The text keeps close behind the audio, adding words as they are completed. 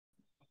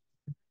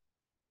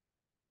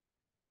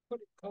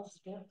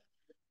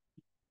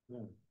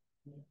Well,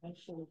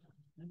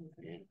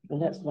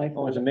 that's my It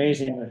was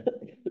amazing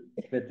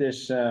that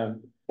this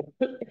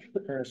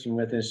person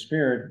with his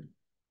spirit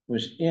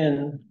was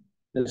in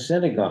the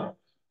synagogue.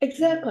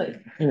 Exactly.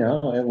 You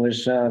know, it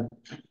was that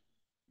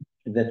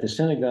the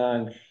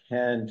synagogue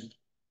had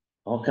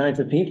all kinds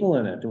of people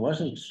in it. It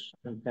wasn't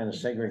some kind of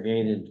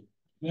segregated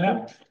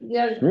Yeah.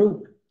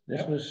 group.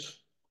 This was.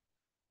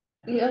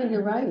 Yeah,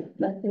 you're right.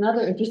 That's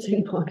another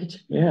interesting point.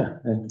 Yeah,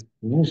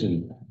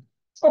 amazing.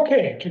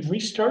 Okay, can we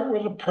start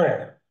with a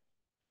prayer?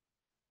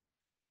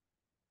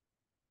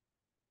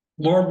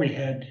 Lord, we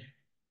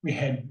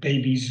had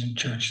babies in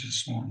church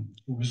this morning.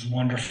 It was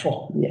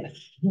wonderful. Yes.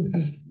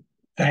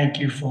 Thank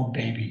you for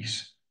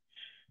babies.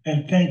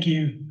 And thank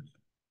you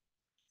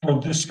for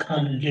this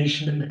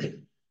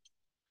congregation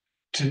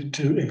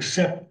to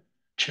accept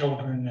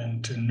children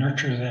and to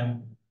nurture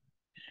them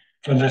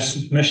for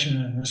this mission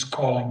and this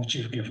calling that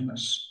you've given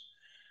us.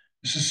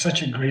 This is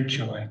such a great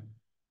joy.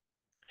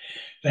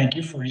 Thank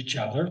you for each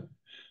other,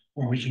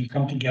 where we can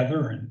come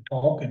together and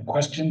talk and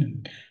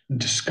question and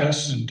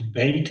discuss and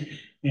debate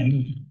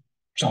and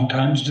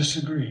sometimes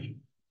disagree.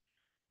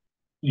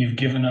 You've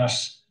given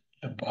us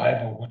the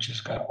Bible, which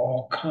has got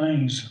all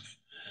kinds of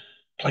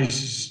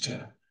places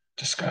to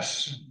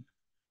discuss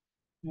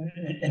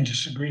and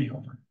disagree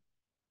over.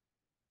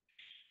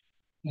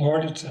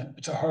 Lord, it's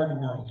a hard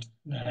world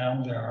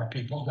now. There are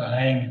people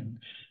dying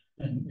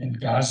in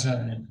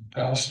Gaza and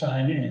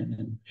Palestine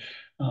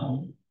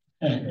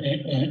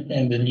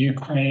and in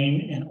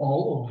Ukraine and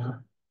all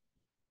over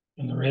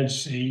in the Red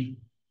Sea.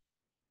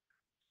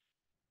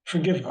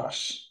 Forgive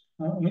us.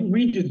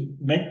 We didn't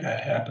make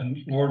that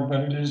happen, Lord, but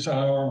it is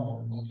our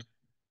world.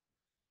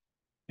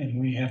 And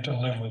we have to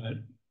live with it.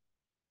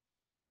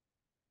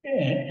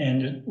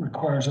 And it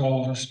requires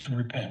all of us to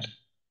repent.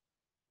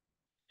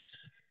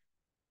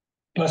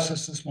 Bless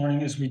us this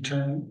morning as we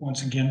turn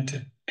once again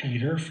to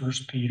Peter, 1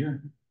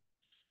 Peter.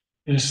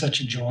 It is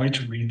such a joy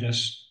to read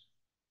this.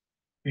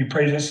 We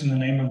pray this in the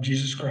name of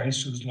Jesus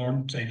Christ, who is Lord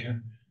and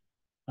Savior.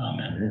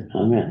 Amen.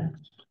 Amen.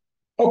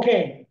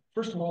 Okay,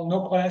 first of all,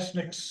 no class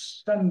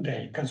next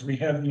Sunday because we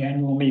have the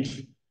annual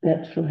meeting.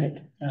 That's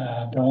right.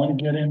 Don't want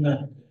to get in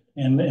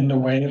the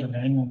way of an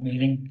annual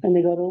meeting. And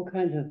they got all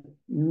kinds of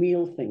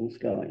meal things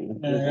going.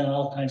 And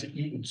all kinds of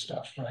eating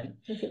stuff, right?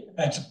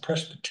 That's a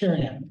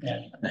Presbyterian.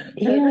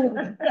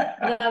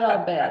 Not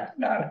all bad.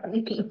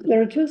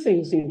 There are two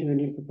things seem to be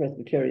needed for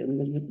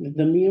Presbyterian,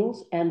 the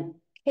meals and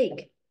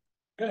cake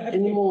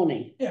in the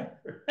morning. Yeah,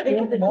 cake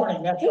in the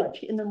morning, that's right.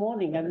 Cake in the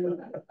morning, I mean,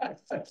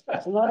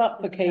 it's not up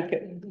for cake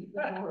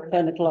at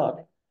 10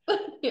 o'clock.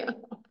 Yeah.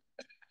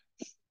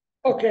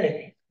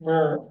 Okay,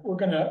 we're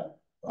gonna,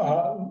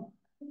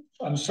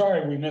 I'm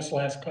sorry we missed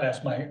last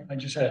class.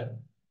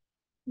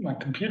 My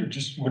computer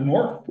just wouldn't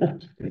work.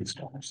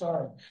 So I'm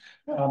sorry.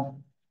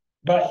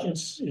 But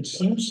it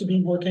seems to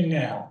be working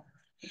now.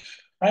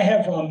 I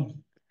have,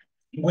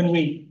 when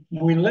we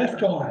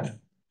left off,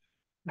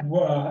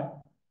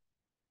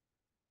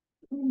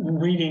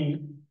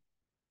 reading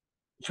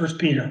 1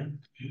 Peter,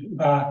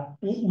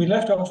 we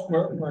left off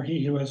where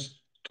he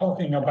was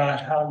talking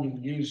about how you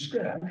use,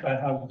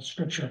 about how the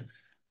scripture,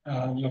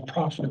 the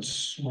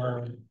prophets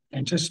were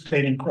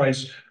anticipating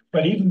Christ.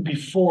 But even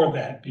before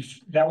that,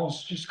 that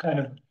was just kind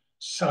of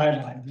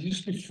sidelined.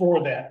 Just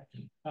before that,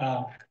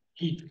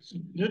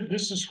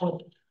 this is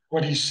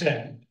what he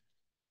said,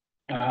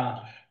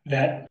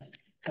 that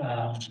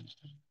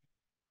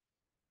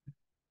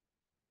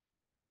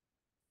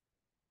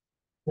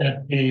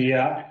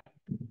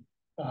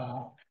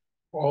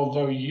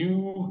although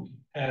you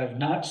have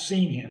not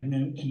seen him,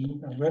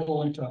 in a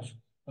redolent of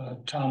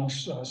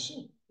Thomas,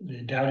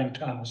 the doubting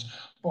Thomas,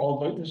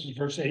 although this is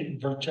verse 8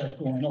 and verse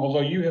chapter 1, although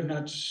you have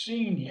not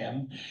seen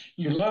him,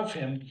 you love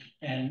him,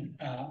 and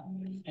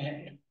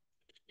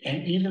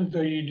even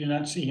though you do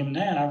not see him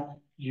now,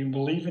 you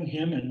believe in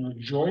him and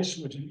rejoice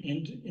with an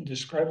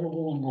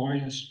indescribable and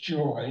glorious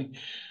joy,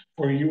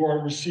 for you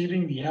are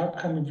receiving the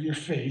outcome of your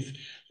faith,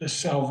 the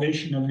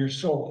salvation of your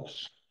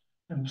souls.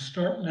 And we'll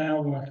start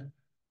now with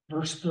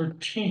verse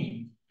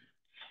 13.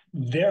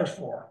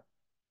 Therefore,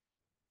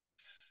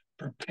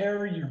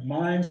 prepare your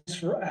minds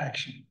for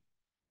action.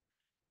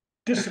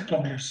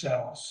 Discipline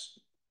yourselves.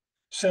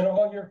 Set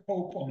all your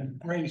hope on the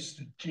grace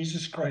that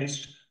Jesus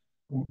Christ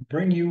will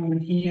bring you when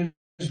he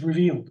is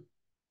revealed.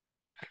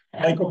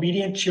 Like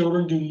obedient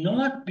children, do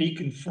not be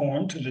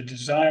conformed to the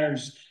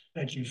desires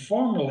that you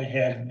formerly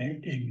had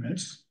in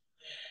ignorance.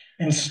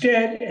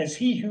 Instead, as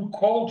he who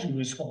called you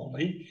is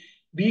holy,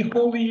 be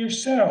holy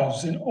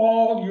yourselves in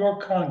all your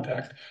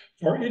conduct,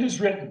 for it is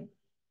written,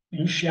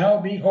 you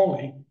shall be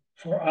holy,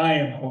 for I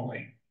am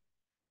holy.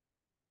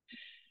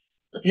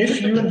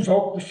 If you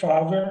invoke the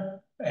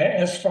Father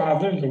as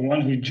Father, the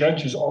one who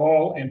judges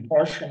all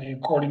impartially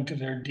according to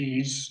their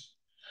deeds,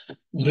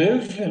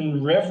 live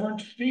in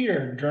reverent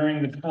fear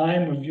during the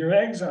time of your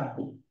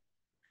exile.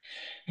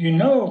 You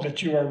know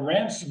that you are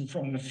ransomed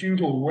from the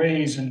futile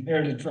ways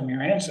inherited from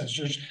your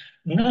ancestors,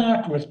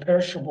 not with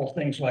perishable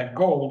things like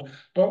gold,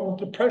 but with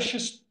the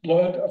precious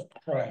blood of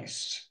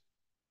Christ,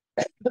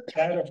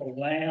 that of a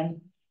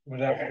lamb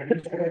without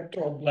defect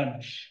or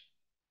blemish.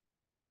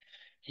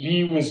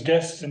 He was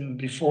destined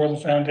before the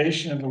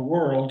foundation of the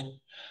world,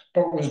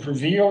 but was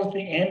revealed at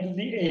the end of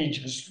the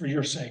ages for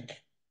your sake.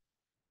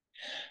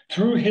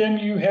 Through him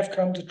you have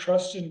come to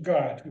trust in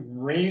God, who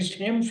raised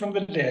him from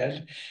the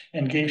dead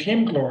and gave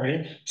him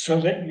glory, so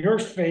that your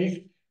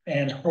faith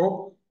and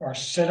hope are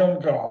set on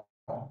God.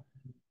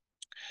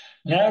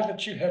 Now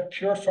that you have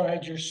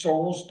purified your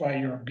souls by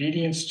your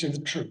obedience to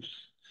the truth,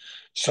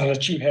 so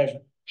that you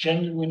have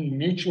genuine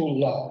mutual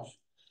love,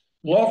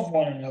 love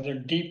one another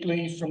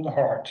deeply from the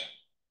heart.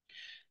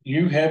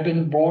 You have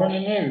been born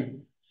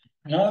anew,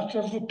 not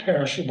of the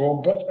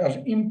perishable, but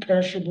of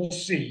imperishable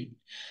seed,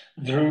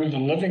 through the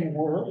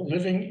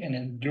living and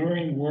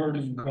enduring word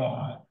of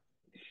God.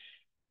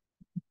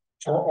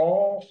 For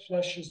all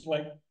flesh is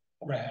like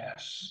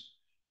grass,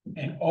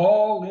 and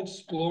all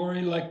its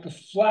glory like the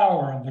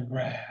flower of the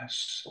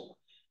grass.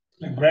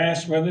 The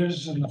grass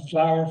withers and the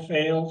flower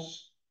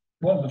fails,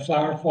 well, the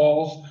flower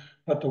falls,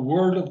 but the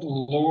word of the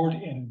Lord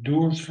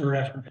endures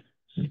forever.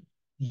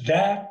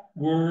 That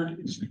word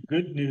is the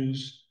good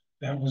news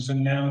that was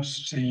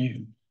announced to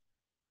you.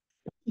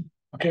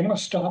 Okay, I'm going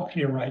to stop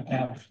here right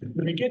now.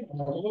 When we get a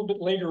little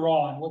bit later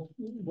on,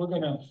 we're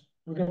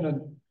gonna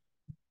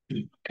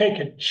take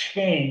a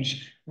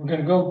change. We're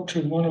gonna go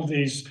to one of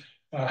these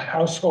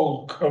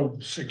household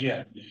codes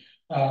again.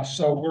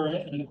 So we're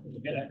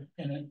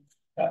in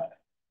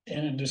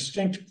a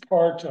distinct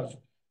part of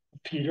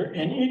Peter,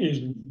 and it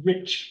is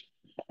rich.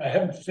 I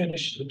haven't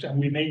finished it, and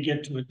we may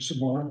get to it some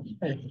more.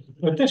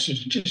 But this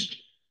is just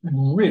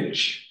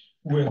rich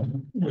with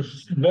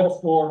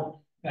metaphor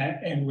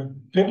and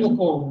with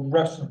biblical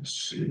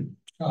reference.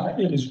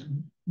 It is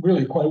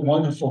really quite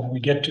wonderful when we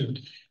get to it,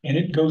 and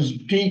it goes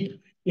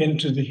deep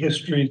into the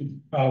history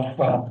of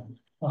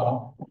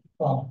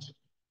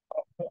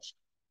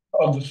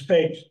the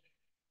faith.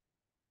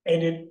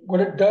 And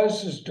what it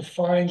does is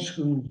defines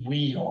who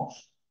we are,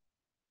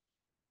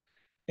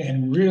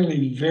 and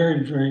really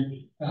very,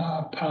 very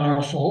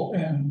powerful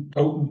and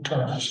potent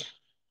terms.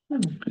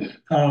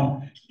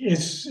 And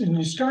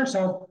it starts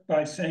out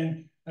by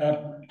saying,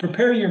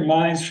 prepare your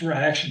minds for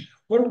action.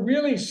 What it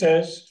really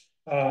says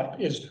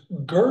is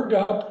gird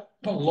up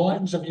the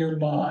loins of your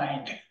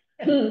mind.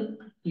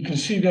 You can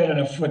see that in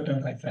a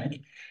footnote, I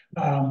think.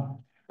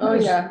 Oh,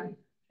 yeah.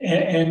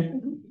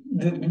 And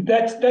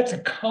that's a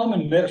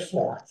common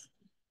metaphor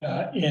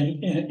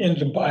in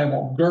the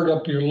Bible. Gird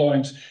up your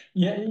loins.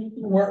 Yeah,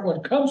 where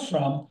it comes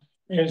from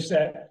is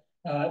that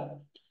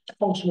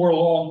folks wore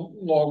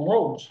long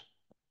robes.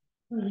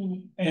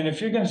 Mm-hmm. And if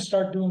you're going to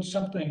start doing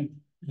something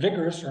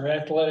vigorous or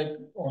athletic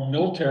or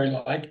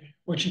military-like,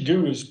 what you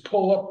do is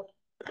pull up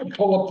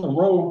the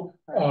robe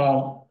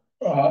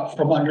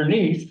from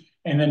underneath,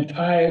 and then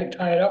tie it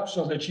up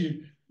so that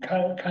you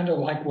kind of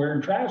like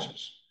wearing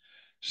trousers.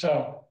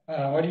 So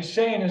what he's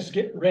saying is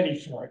get ready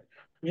for it.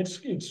 We're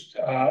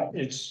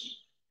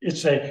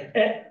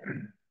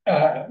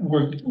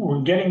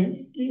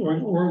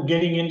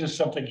getting into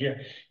something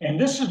here, and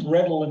this is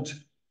redolent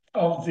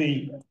of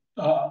the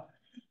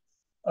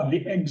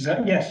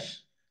exile.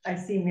 Yes. I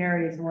see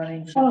Mary is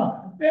wanting.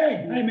 Oh,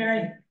 Mary. Hi,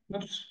 Mary.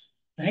 Oops.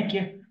 Thank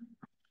you.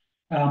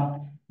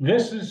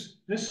 This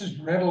is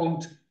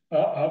redolent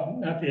of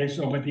not the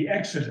exile, but the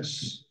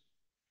Exodus.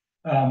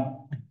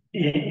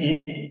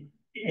 In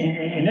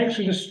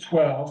Exodus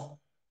 12,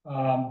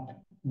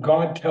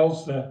 God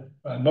tells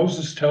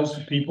Moses tells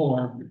the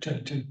people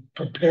to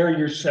prepare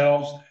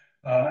yourselves,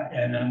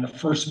 and in the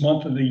first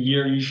month of the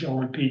year you shall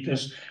repeat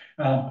this.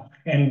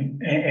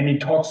 And he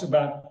talks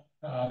about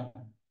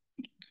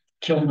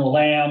killing a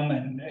lamb,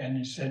 and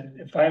he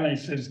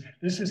says,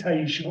 this is how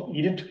you shall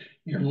eat it: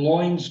 your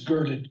loins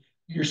girded,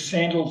 your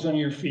sandals on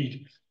your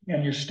feet,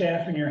 and your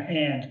staff in your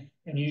hand,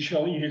 and you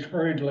shall eat it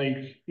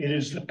hurriedly. It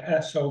is the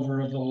Passover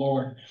of the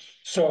Lord.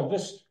 So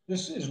this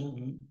is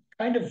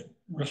kind of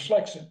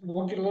reflects it.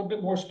 We'll get a little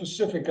bit more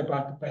specific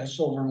about the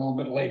Passover a little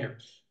bit later.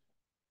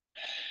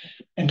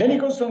 And then he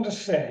goes on to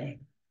say,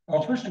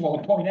 well, first of all,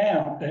 to point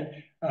out that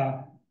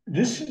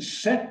this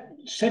is set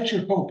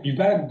your hope. You've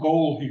got a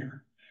goal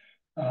here.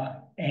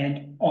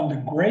 And on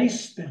the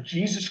grace that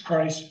Jesus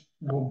Christ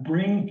will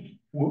bring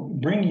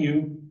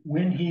you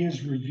when he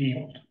is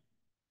revealed.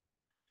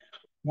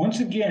 Once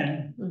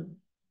again,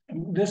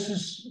 this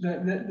is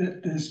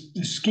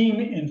the scheme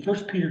in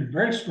 1 Peter is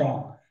very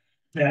strong,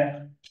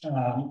 that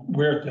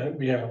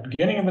we have a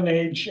beginning of an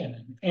age and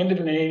an end of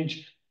an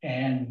age,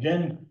 and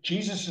then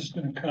Jesus is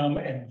going to come,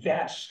 and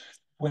that's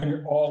when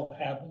it all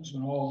happens,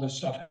 when all this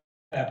stuff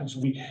happens.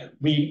 We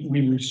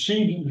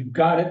receive it, we've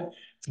got it,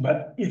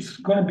 but it's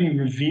going to be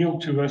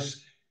revealed to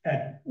us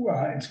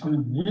it's going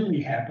to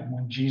really happen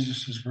when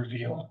Jesus is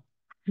revealed.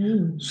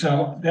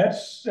 So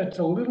that's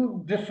a little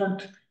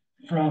different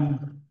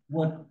from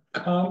what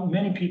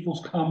many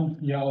people's common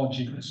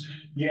theology is.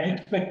 The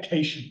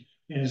expectation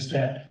is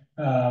that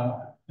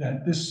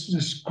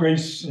this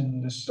grace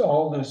and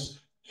all this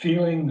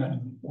feeling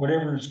and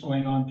whatever is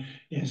going on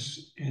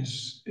is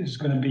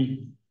going to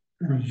be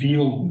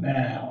revealed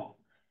now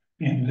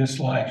in this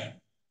life.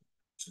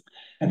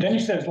 And then he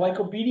says, like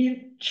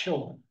obedient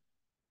children,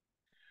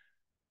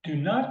 do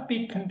not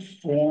be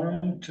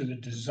conformed to the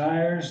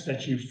desires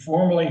that you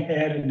formerly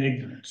had in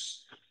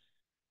ignorance.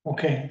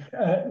 Okay,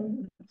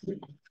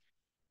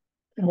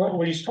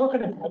 what he's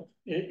talking about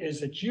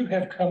is that you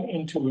have come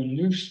into a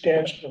new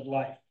stage of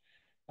life.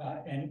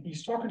 And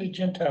he's talking to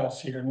Gentiles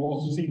here, and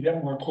we'll see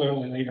that more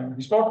clearly later on.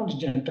 He's talking to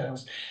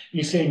Gentiles.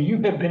 He's saying,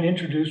 you have been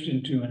introduced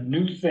into a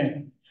new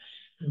thing.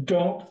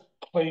 Don't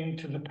cling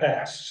to the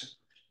past.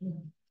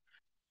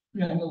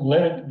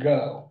 Let it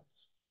go.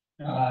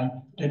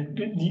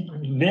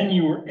 Then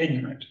you were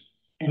ignorant.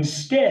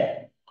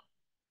 Instead,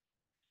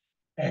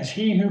 as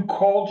he who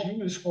called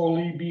you is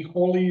holy, be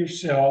holy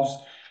yourselves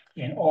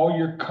in all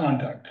your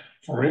conduct.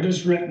 For it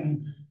is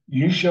written,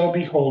 you shall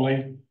be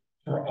holy,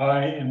 for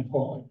I am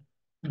holy.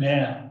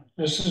 Now,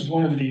 this is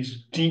one of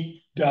these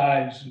deep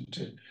dives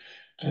into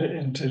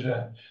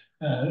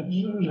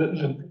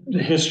the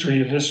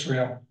history of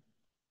Israel.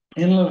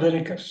 In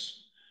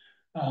Leviticus,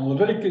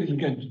 you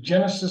got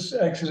Genesis,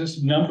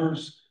 Exodus,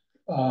 Numbers,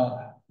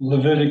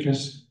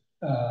 Leviticus,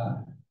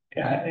 and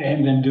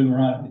then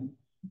Deuteronomy.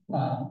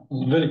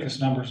 Leviticus,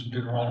 Numbers, and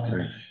Deuteronomy.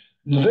 Right.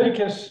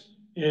 Leviticus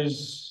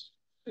is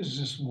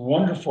this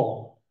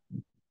wonderful,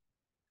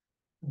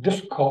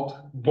 difficult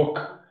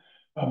book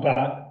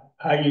about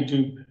how you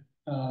do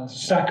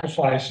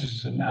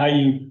sacrifices and how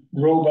you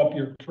robe up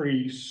your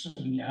priests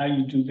and how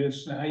you do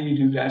this and how you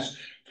do that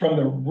from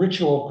the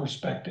ritual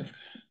perspective.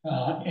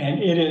 And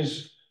it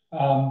is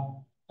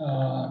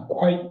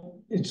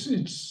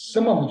it's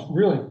some of it's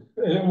really,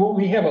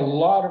 we have a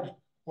lot of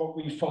what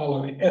we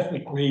follow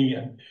ethically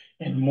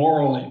and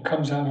morally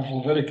comes out of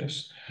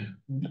Leviticus.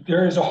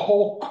 There is a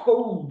whole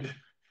code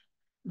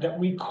that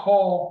we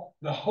call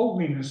the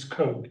Holiness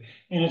Code,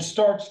 and it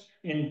starts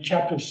in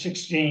chapter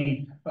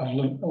 16 of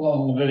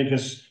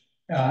Leviticus,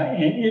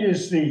 and it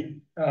is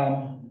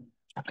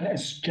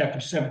it's chapter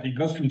 17, it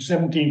goes from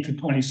 17 to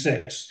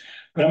 26,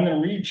 but I'm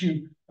going to read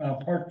you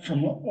part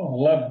from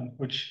 11,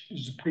 which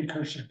is a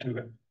precursor to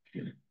it.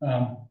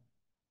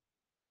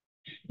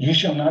 You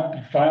shall not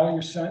defile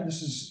yourself.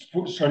 This is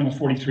starting with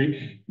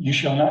 43. You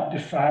shall not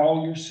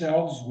defile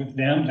yourselves with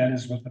them, that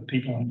is with the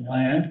people in the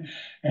land,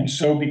 and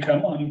so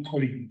become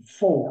unclean.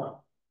 For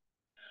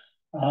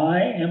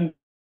I am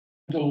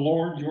the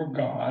Lord your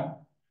God.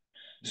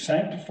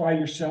 Sanctify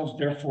yourselves,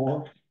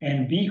 therefore,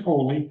 and be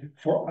holy,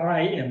 for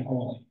I am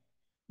holy.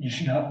 You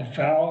shall not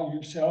defile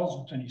yourselves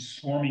with any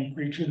swarming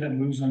creature that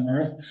moves on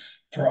earth,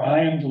 for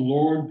I am the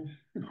Lord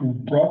who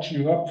brought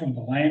you up from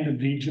the land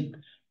of Egypt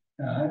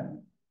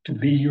to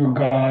be your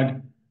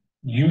God.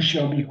 You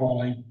shall be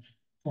holy,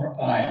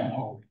 for I am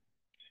holy.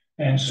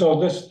 And so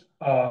this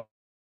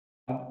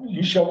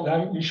you shall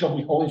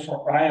be holy,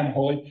 for I am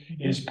holy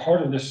is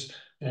part of this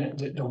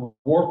the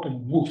warp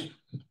and woof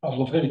of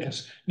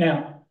Leviticus.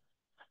 Now,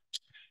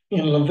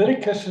 in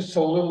Leviticus, it's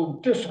a little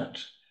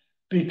different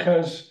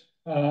because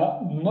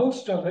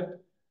most of it,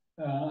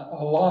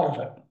 a lot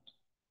of it,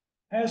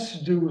 has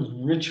to do with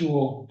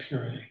ritual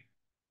purity.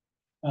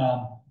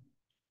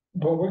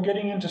 But we're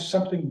getting into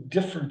something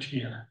different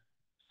here.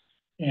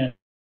 And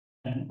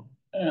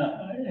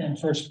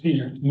First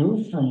Peter,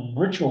 move from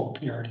ritual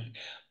purity,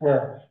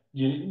 where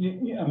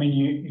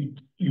you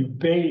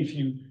bathe,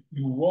 you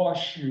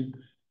wash,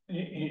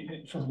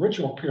 for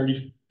ritual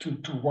purity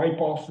to wipe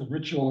off the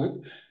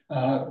ritual,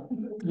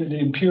 the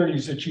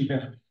impurities that you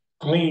have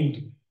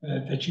gleaned,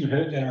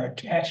 that are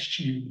attached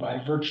to you by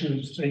virtue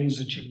of things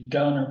that you've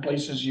done or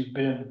places you've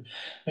been,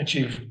 that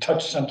you've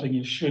touched something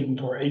you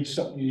shouldn't or ate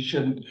something you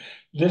shouldn't.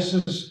 That's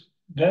the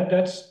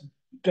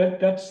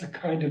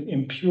kind of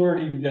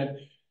impurity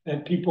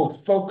that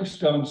people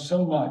focused on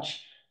so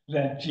much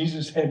that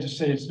Jesus had to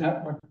say, it's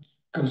not what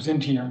goes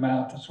into your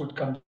mouth, it's what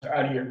comes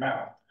out of your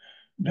mouth.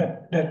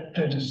 That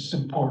is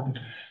important.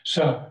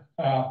 So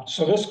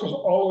this goes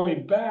all the way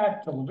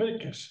back to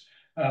Leviticus,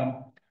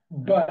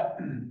 but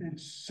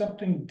it's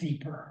something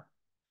deeper.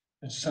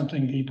 It's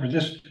something deeper.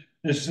 This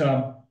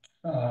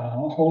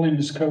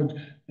holiness code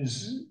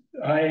is,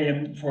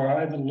 for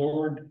I, the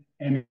Lord,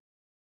 am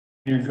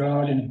your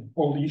God, and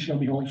holy, you shall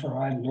be holy, for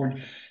I, the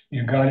Lord,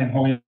 your God, am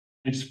holy.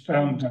 It's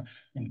found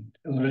in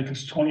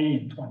Leviticus 20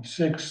 and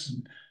 26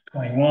 and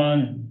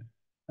 21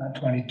 and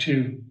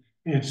 22.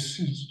 It's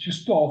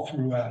just all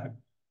throughout it.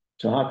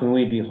 So how can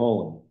we be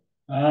holy?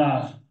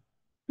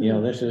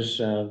 This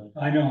is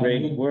I know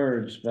great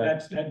words,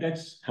 but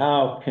that's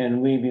how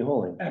can we be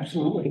holy?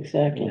 Absolutely.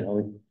 Exactly.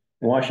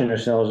 Washing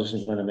ourselves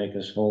isn't going to make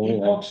us holy. He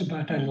talks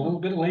about that a little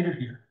bit later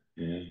here.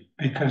 Yeah.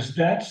 Because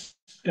that's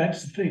the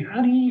thing.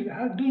 How do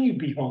you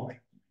be holy?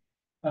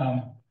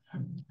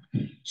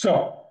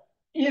 So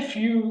if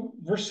you,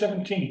 verse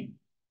 17,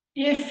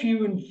 if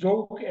you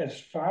invoke as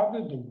Father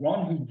the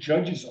one who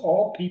judges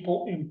all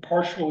people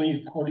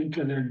impartially according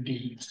to their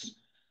deeds,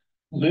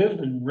 live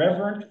in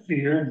reverent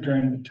fear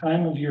during the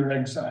time of your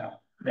exile.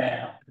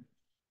 Now,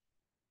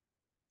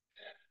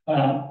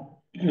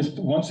 just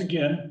once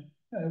again,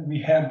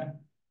 we have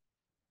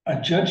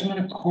a judgment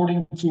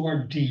according to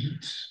our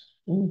deeds.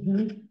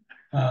 Mm-hmm.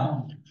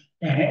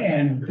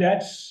 And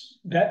that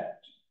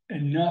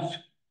enough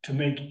to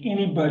make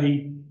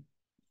anybody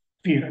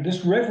fear.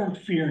 This reverent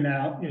fear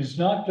now is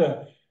not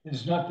the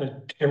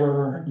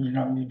terror,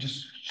 you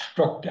just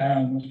struck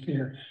down with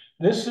fear.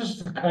 This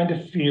is the kind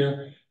of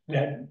fear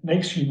that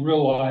makes you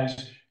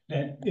realize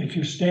that if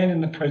you stand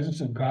in the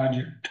presence of God,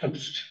 you're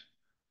toast.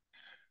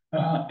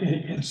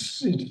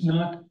 It's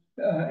not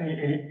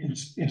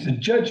it's a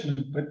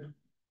judgment,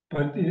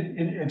 but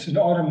it's an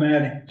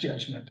automatic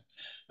judgment.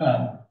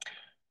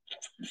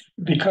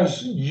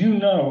 Because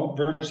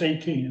verse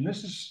 18, and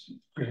this is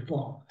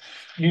critical,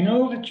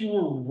 that you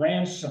were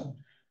ransomed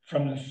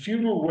from the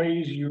futile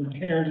ways you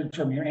inherited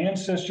from your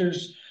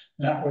ancestors,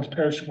 not with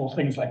perishable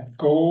things like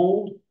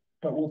gold,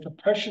 but with the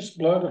precious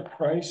blood of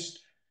Christ,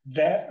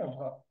 that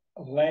of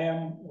a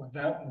lamb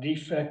without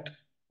defect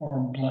or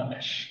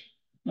blemish.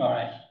 All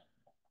right.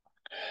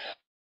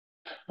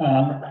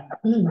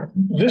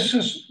 This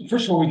is,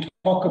 first of all, we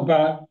talk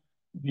about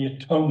the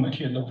atonement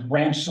here, the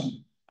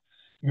ransom.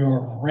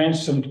 You're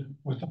ransomed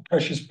with the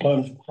precious blood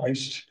of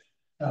Christ.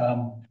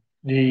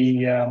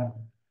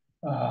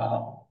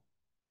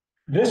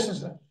 This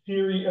is a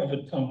theory of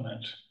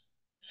atonement.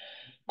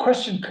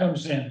 Question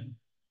comes in,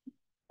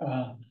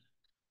 and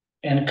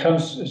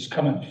it's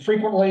coming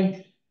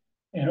frequently,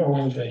 and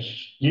over the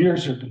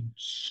years there have been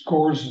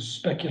scores of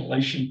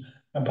speculation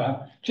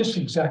about just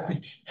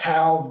exactly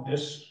how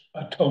this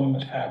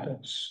atonement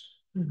happens.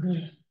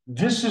 Mm-hmm.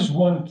 This is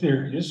one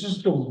theory. This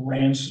is the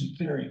ransom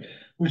theory,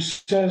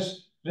 which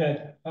says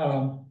that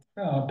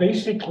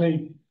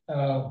basically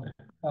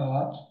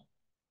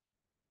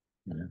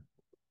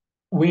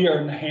we are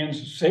in the hands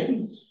of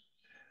Satan,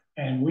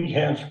 and we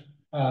have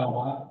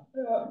a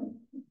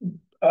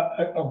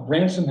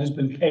ransom has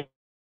been paid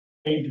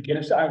to get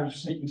us out of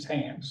Satan's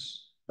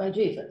hands by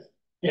Jesus.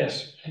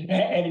 Yes,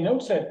 and he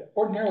notes that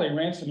ordinarily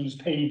ransom is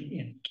paid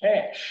in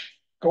cash,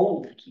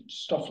 gold,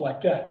 stuff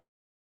like that.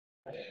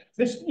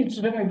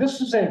 Incidentally,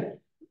 this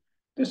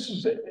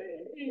is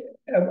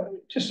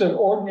just an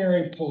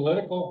ordinary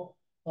political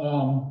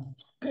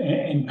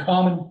and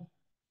common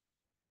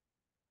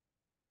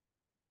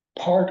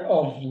part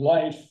of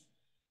life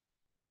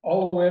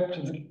all the way up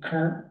to the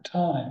current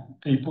time.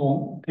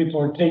 People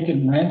are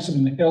taken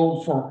ransom and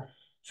held for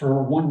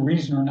one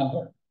reason or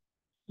another.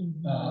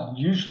 Mm-hmm.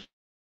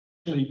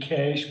 Usually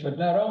cash, but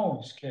not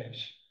always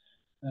cash.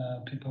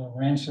 People are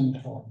ransomed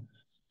for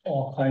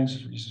all kinds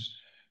of reasons.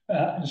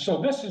 And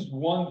so this is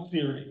one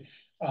theory.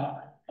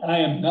 I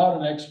am not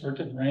an expert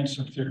in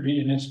ransom theory,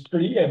 and it's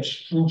pretty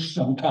abstruse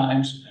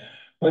sometimes,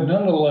 but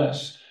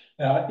nonetheless,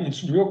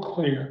 it's real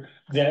clear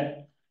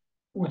that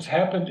what's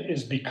happened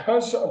is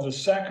because of the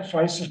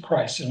sacrifice of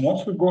Christ. And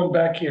once we're going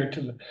back here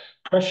to the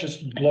precious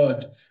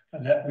blood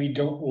that we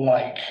don't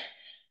like,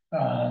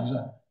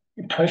 the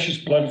precious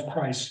blood of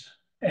Christ.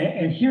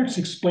 And here it's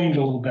explained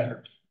a little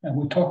better. And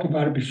we talked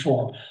about it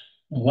before.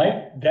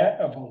 Like that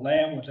of a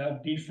lamb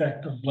without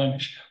defect or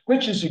blemish,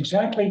 which is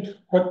exactly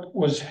what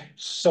was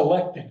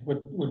selected,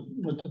 what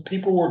the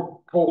people were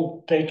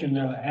told to take in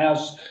their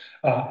house,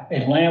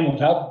 a lamb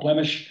without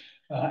blemish,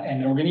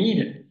 and they were going to eat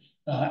it.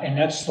 And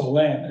that's the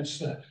lamb, it's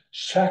the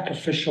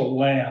sacrificial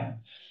lamb.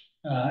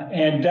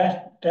 And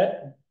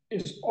that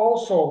is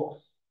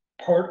also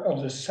part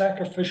of the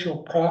sacrificial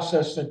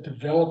process that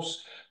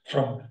develops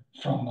from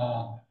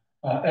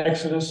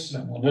Exodus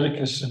and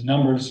Leviticus and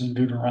Numbers and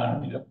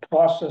Deuteronomy, the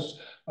process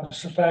of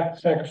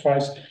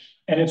sacrifice,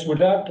 and it's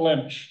without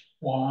blemish.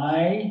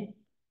 Why?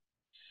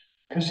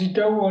 Because you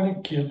don't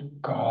want to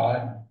give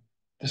God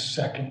the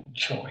second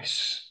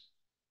choice.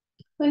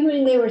 I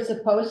mean, they were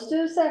supposed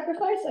to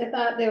sacrifice? I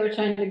thought they were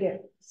trying to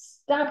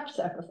stop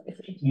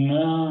sacrificing.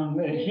 No,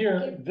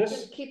 here,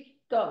 just keep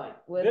going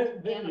with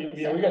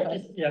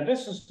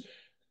this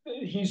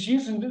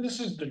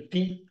is the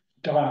deep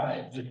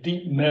dive, the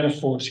deep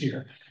metaphors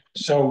here.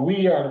 So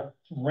we are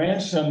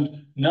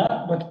ransomed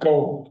not with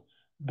gold,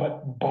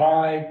 but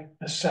by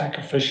the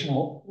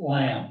sacrificial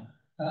lamb,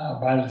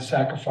 by the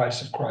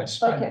sacrifice of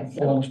Christ, by the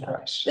blood of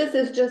Christ. This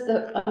is just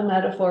a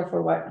metaphor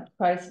for what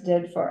Christ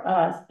did for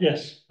us.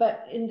 Yes.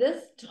 But in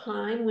this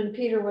time when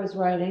Peter was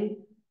writing,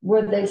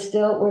 were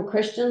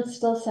Christians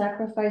still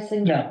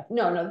sacrificing? No.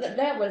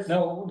 That was...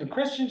 No, the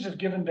Christians have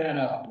given that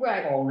up.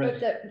 Right,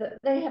 already. But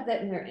they have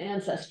that in their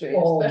ancestry,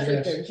 especially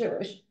if they're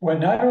Jewish. Well,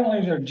 not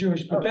only they're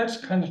Jewish, but that's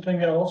the kind of thing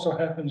that also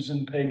happens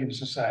in pagan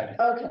society.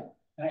 Okay.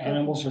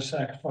 Animals are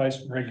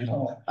sacrificed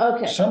regularly.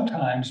 Okay.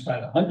 Sometimes by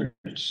the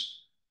hundreds.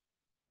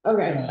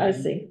 Okay, I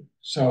see.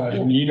 So I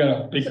mean, you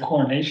got a big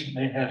coronation,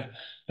 they had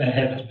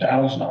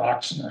 1,000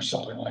 oxen or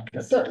something like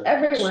that. So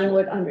everyone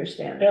would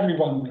understand.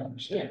 Everyone would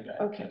understand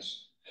that. Okay.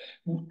 Yes.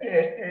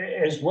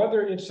 As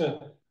whether it's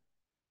a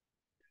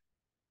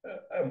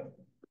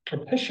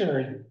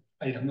propitiatory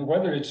item,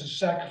 whether it's a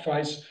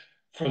sacrifice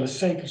for the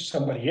sake of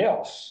somebody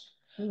else,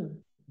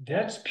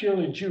 that's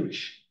purely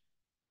Jewish.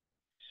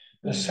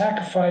 The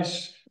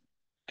sacrifice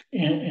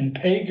in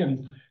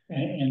pagan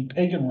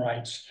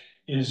rites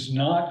is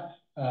not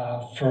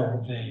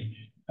for the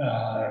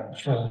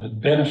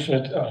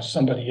benefit of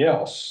somebody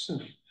else.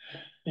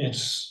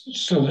 It's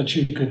so that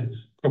you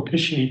can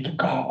propitiate the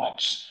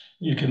gods.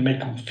 you can make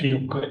them feel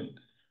good.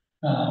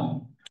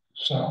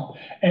 So,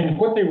 and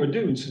what they would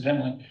do,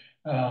 incidentally,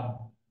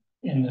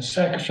 in the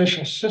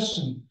sacrificial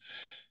system,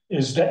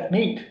 is that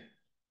meat.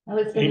 I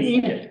was They gonna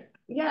eat say, it.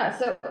 yeah,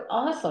 so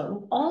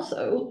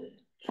also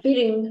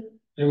feeding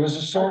It was a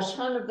a source.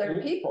 ton of their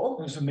It people,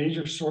 was a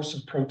major source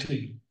of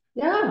protein.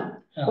 yeah,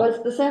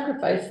 was the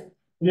sacrifice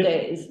Yeah,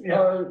 days yeah.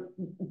 or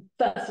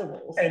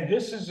festivals. And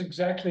this is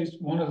exactly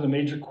one of the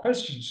major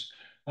questions.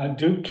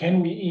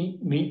 Can we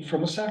eat meat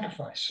from a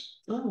sacrifice?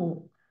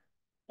 Oh,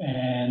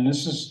 And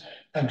this is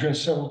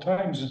addressed several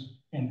times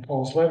in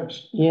Paul's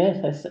letters.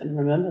 yes, I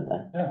remember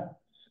that. Yeah.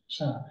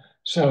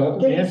 So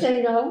Did he yes,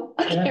 say no?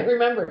 I Yeah. can't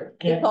remember.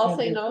 Did Can't- Paul can't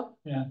say do- no?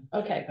 yeah.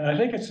 Okay. And I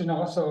think it's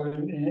also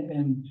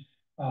in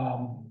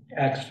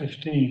Acts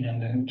 15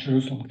 and the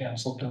Jerusalem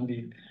Council, don't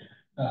eat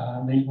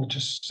meat which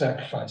is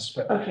sacrificed.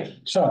 But Okay.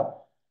 so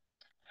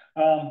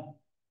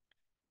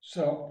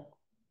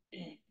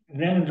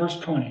then in verse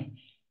 20,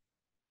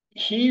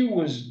 he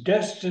was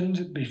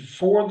destined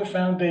before the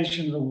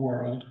foundation of the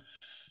world,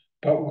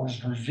 but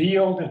was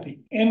revealed at the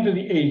end of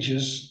the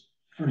ages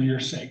for your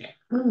sake.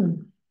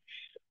 Hmm.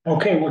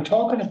 Okay, we're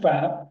talking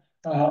about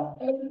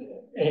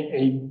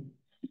an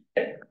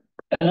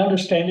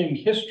understanding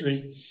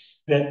history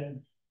that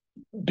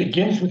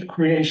begins with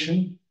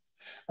creation,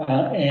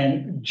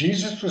 and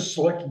Jesus was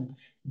selected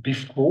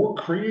before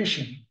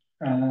creation.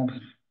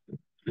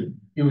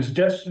 He was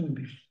destined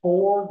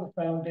before the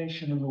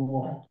foundation of the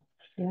world.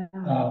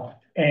 Yeah.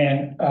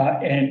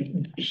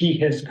 And he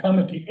has come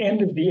at the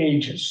end of the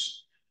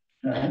ages.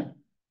 And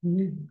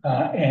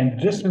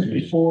this is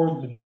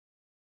before the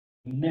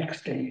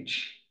next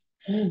age.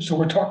 So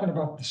we're talking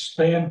about the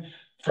span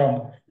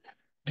from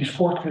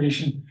before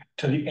creation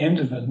to the end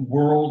of the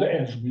world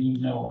as we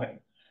know it.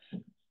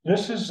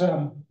 This is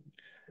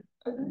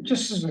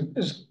just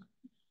as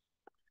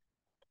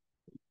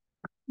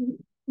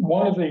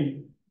one of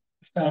the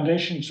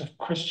foundations of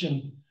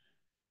Christian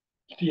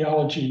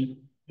theology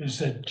is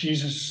that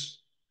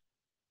Jesus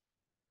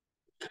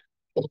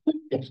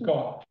is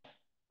God,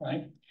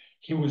 right?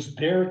 He was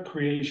there at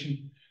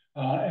creation,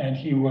 and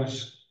he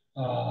was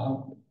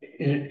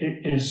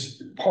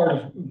is part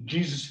of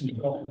Jesus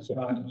himself as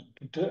God,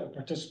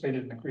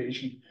 participated in the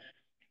creation.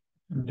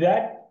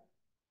 That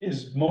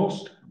is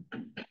most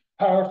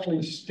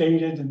powerfully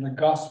stated in the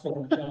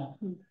Gospel of John.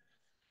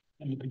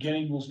 In the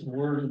beginning was the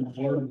Word, and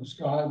the Word was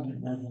God, and the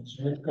Word was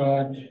with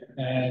God,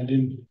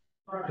 and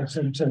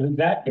so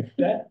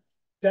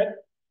that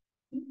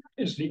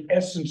is the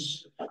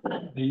essence,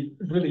 the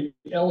really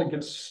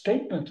elegant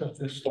statement of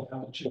this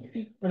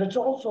theology. But it's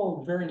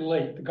also very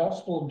late. The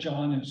Gospel of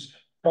John is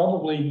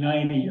probably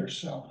 90 or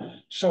so.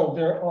 So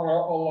there are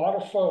a lot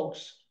of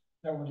folks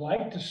that would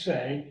like to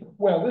say,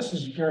 well, this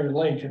is very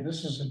late, and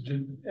this is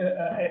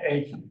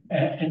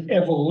an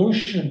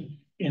evolution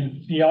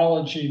in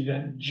theology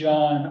that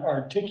John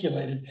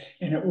articulated,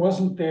 and it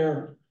wasn't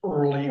there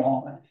early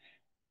on.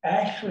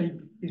 Actually,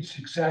 it's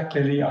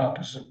exactly the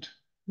opposite.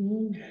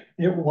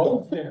 It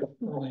was there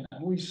early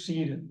on. We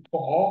see it in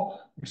Paul.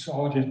 We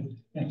saw it in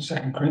 2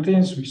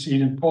 Corinthians. We see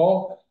it in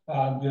Paul.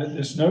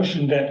 This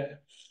notion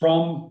that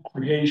from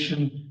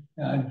creation,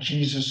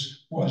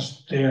 Jesus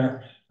was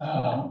there.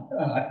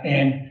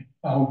 And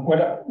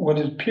what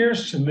it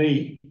appears to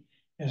me,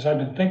 as I've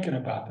been thinking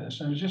about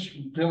this, and I just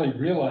really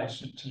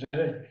realized it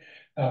today,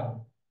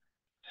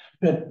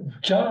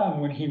 that John,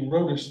 when he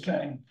wrote his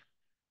thing,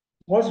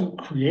 wasn't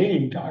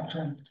creating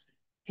doctrine.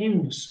 He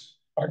was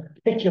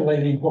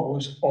articulating what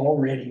was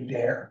already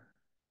there.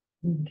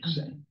 And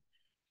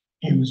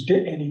he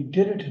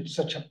did it in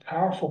such a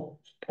powerful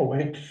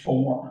poetic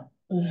form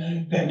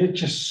that it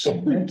just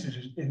cemented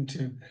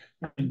it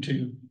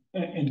into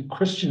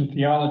Christian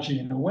theology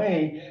in a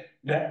way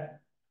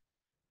that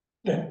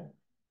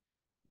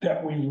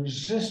we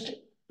resist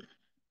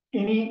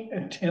any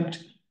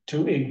attempt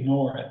to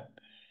ignore it.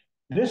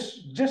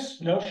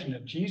 This notion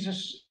of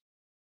Jesus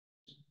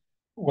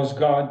was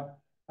God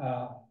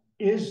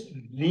is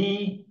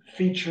the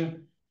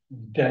feature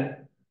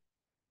that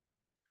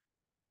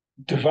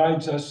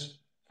divides us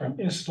from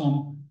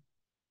Islam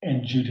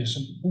and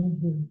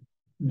Judaism.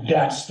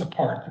 That's the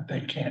part that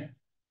they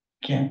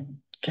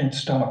can't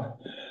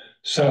stop.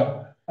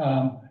 So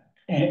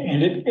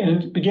and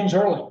it begins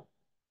early.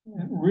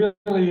 It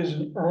really is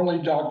an early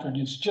doctrine.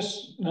 It's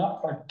just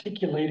not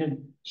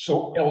articulated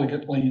so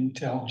elegantly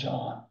until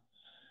John.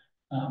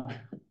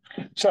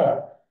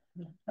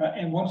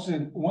 And once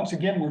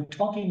again, we're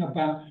talking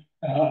about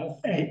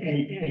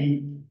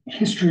a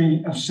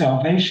history of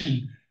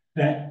salvation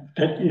that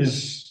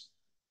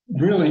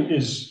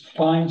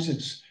finds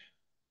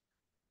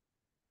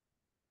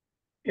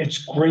its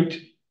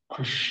great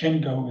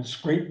crescendo, its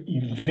great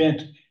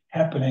event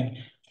happening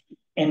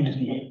end of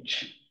the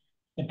age.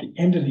 At the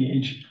end of the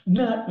age,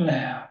 not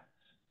now.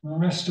 The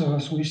rest of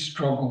us, we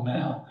struggle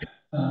now.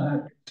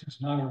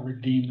 It's not a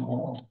redeemed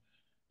world.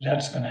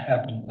 That's going to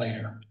happen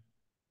later.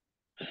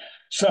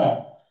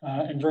 So,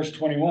 in verse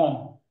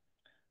 21,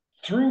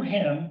 through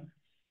him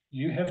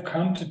you have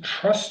come to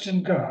trust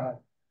in God,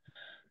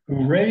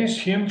 who raised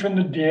him from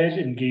the dead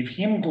and gave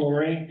him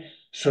glory,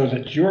 so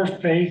that your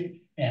faith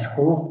and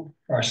hope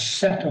are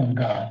set on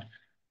God.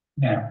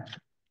 Now,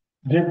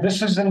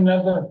 this is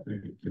another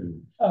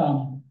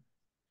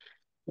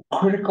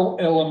critical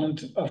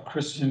element of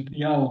Christian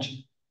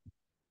theology.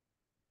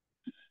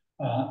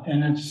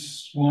 And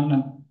it's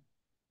one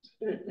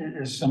that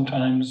is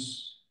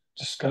sometimes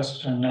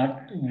discussed or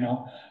not,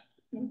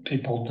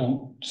 people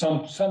don't,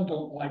 some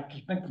don't like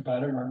to think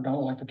about it or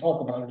don't like to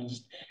talk about it.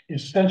 It's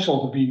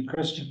essential to being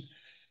Christian.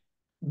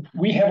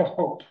 We have a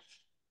hope,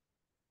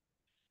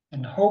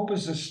 and hope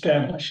is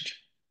established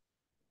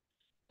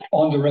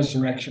on the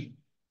resurrection.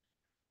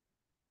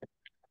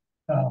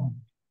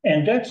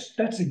 And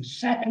that's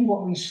exactly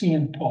what we see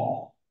in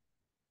Paul.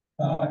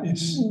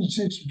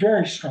 It's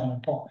very strong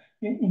in Paul.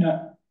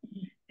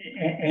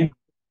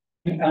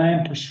 And I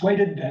am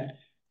persuaded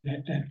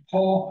that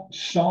Paul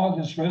saw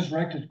this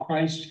resurrected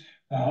Christ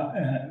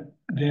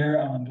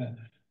there on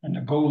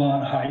the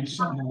Golan Heights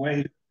on the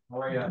way.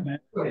 Oh yeah.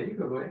 Go ahead, you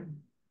go ahead.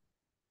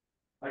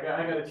 I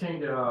gotta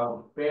change a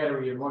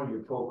battery in one of your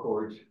pull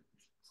cords.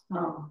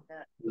 Oh.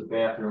 The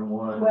bathroom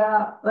one.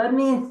 Well, let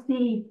me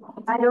see.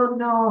 I don't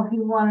know if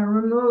you want to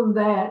remove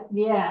that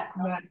yet,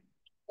 but.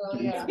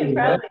 Well, yeah. You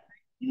probably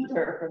use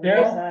her from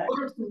Carol? this side.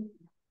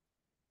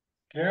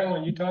 Carol,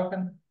 are you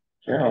talking?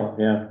 Carol,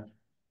 yeah.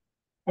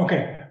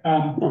 Okay,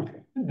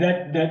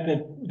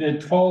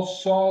 that Paul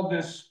saw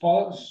this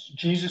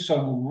Jesus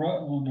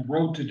on the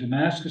road to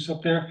Damascus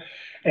up there,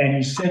 and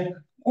he said,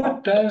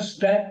 "What does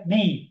that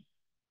mean?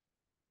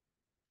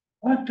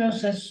 What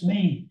does this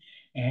mean?"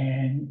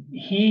 And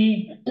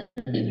he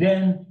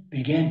then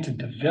began to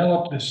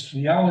develop this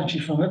theology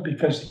from it,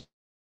 because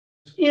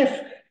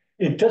if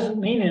it doesn't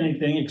mean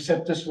anything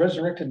except this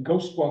resurrected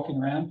ghost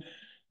walking around,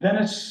 then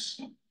it's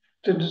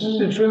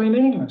really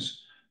meaningless.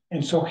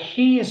 And so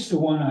he is the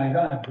one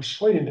I'm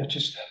persuaded that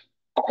just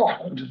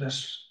caught into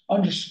this,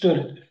 understood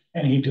it,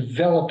 and he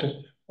developed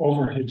it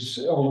over his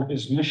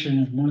mission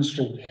and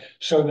ministry,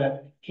 so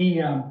that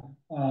he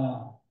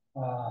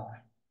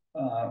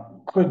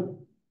could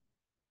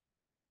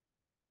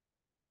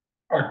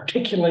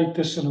articulate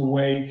this in a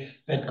way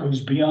that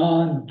goes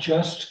beyond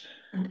just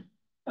an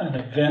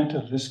event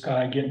of this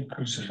guy getting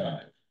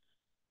crucified.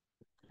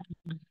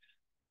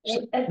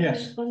 So,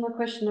 yes. One more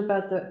question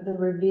about the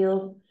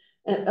reveal.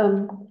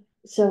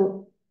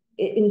 So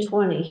in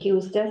 20, he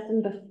was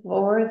destined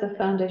before the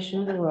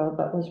foundation of the world,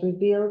 but was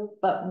revealed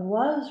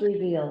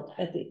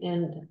at the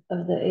end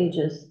of the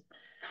ages.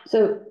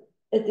 So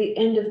at the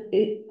end of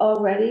it,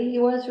 already he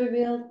was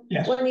revealed?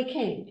 Yes. When he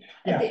came,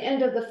 Yeah. at the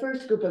end of the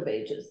first group of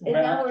ages, and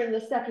now we're in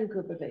the second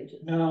group of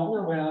ages.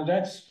 No, well,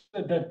 that's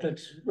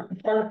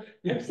part.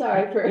 I'm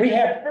sorry for.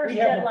 The first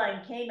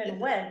deadline came and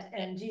went,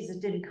 and Jesus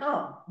didn't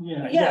come.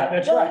 Yeah,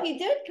 that's well, right. he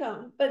did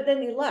come, but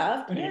then he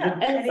left. But he Yeah. didn't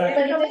But come he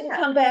back. didn't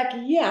come back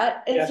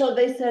yet, and Yes. so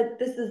they said,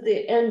 this is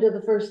the end of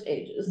the first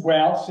ages.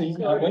 Well, see,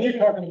 now, when you're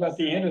talking about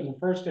the end of the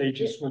first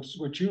ages,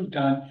 what you've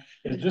done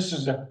is this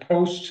is a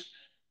post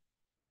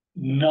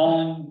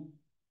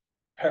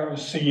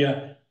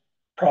non-parousia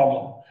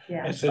problem.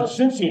 Yeah. It says,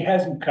 since he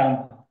hasn't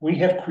come, we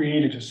have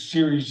created a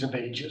series of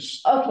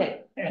ages.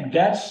 Okay, And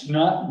that's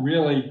not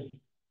really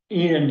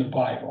in the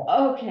Bible.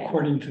 okay,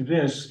 According to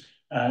this,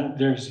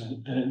 there's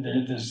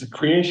the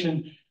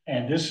creation,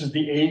 and this is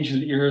the age of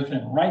the earth,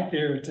 and right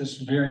there at this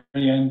very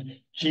end,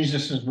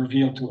 Jesus is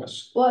revealed to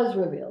us. was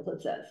revealed,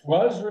 it says.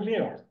 Was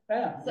revealed.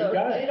 Yeah, So we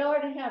got it it.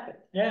 already happened.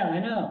 Yeah, I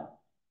know.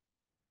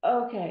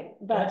 Okay,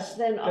 but That's-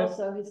 then that's-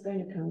 also he's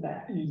going to come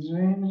back. He's So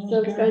it's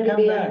gonna going to come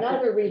be back.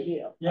 another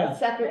reveal, Yeah. a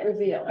second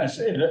reveal. I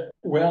said,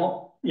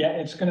 well, yeah,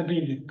 it's gonna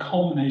be the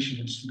culmination,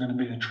 it's gonna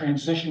be the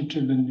transition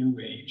to the new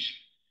age.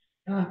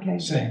 Okay,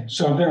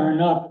 So there are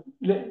not,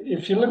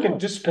 if you look at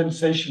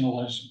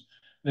dispensationalism,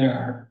 there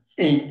are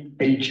 8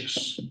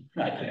 ages,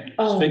 I think,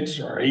 Oh. 6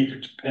 or 8,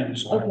 it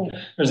depends on. okay,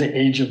 There's an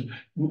age of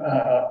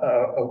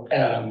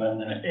Adam,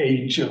 and an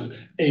age of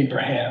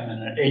Abraham,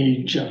 and an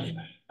age of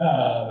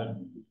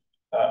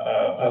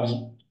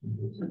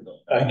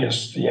I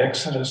guess the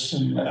Exodus,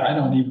 and I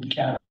don't even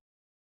count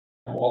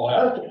it all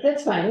out, okay,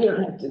 that's fine, you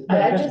don't have to.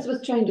 I just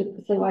was trying to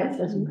say why it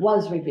says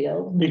was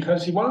revealed.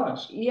 because he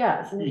was.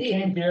 Yes, He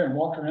came indeed, here and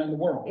walked around the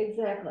world.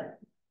 exactly.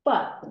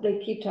 But they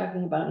keep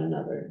talking about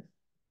another,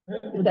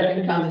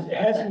 It coming.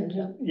 hasn't,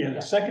 yeah,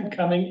 the second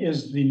coming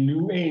is the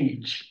new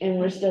age. and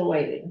we're still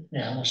waiting.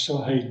 Yeah, we're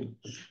still waiting,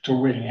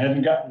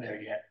 haven't gotten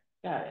there yet.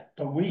 Got it.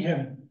 But we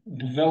have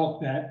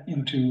developed that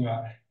into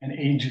an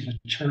age of the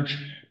church.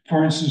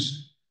 For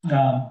instance,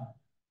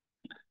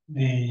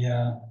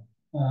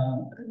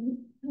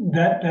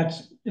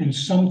 that's in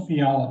some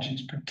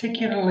theologies,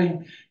 particularly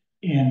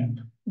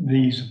in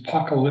these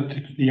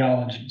apocalyptic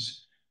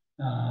theologies,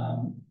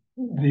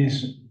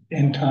 these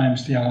end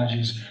times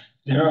theologies.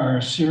 There are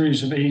a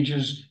series of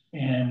ages,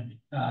 and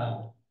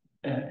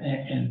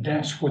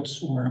that's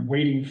we're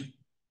waiting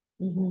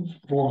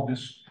for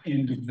this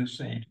end of this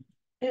age.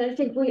 And I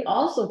think we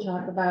also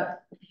talk about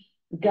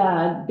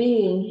God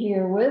being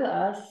here with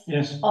us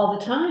Yes, all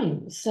the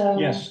time, so.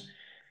 yes.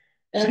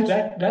 See,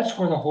 that's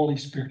where the Holy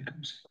Spirit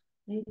comes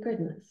in. Thank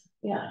goodness,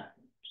 yeah.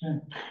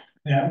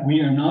 That we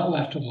are not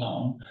left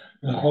alone.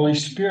 The Holy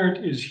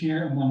Spirit is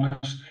here among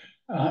us.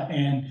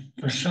 And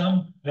for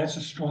some, that's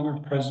a stronger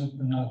presence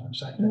than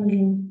others, I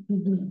think.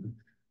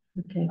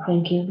 Okay,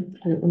 thank you.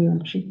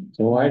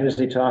 So why is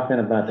he talking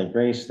about the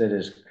grace that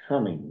is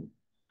coming?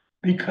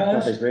 I thought the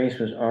Because grace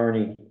was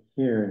already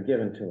here and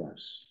given to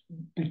us.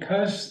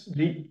 because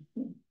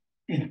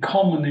it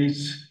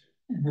culminates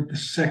with the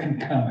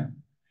second coming,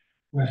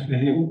 with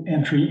the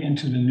entry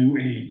into the new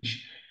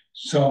age.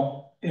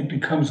 So it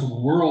becomes a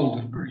world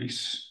of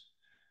grace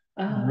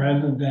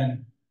rather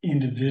than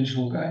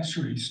individualized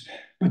grace.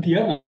 But the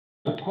other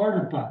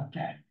part about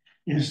that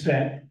is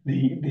that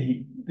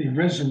the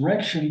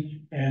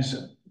resurrection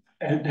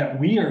that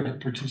we are to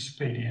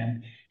participate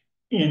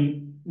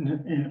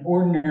in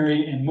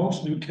ordinary and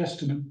most New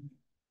Testament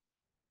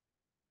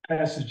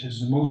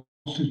passages and most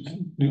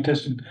New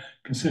Testament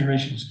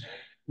considerations,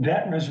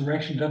 that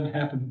resurrection doesn't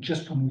happen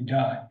just when we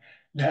die.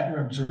 That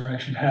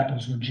resurrection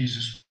happens when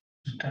Jesus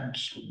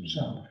returns.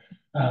 So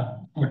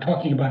we're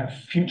talking about a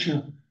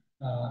future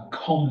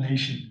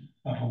culmination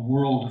of a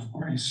world of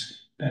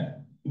grace that's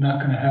not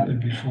going to happen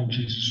before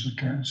Jesus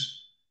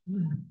returns.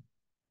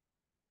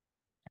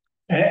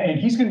 And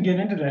he's going to get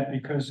into that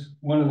because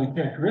one of the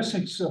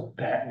characteristics of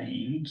that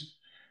means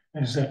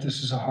is that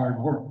this is a hard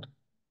world.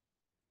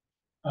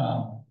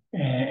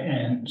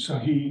 And so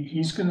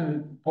Peter's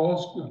going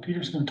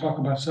to talk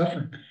about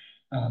suffering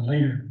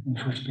later in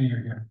First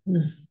Peter here.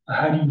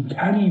 How do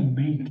you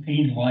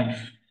maintain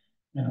life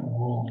in a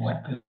world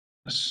like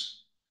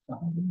this?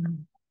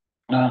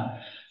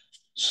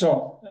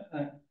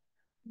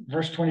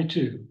 Verse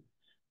 22.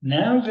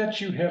 Now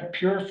that you have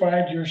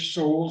purified your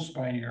souls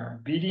by your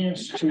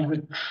obedience to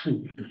the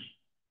truth,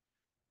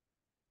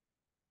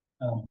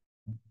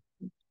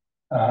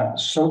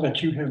 so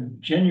that you have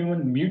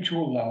genuine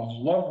mutual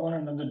love one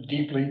another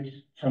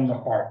deeply from the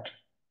heart.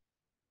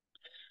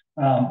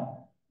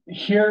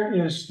 Here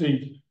is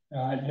the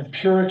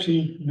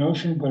purity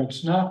notion, but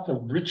it's not the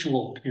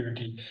ritual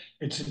purity.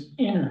 It's an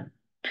inner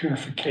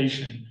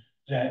purification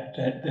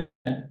that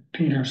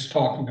Peter's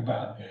talking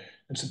about.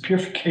 It's a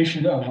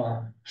purification of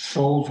our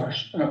souls,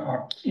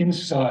 our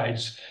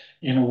insides,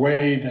 in a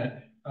way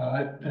that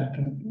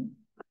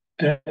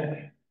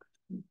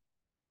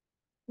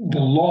the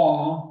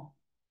law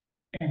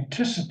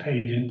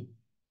anticipated,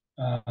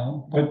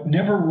 but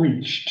never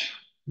reached.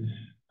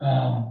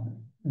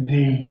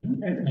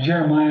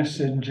 Jeremiah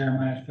said in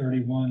Jeremiah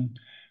 31,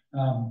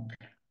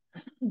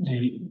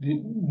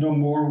 no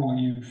more will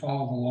you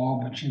follow the law,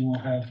 but you will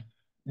have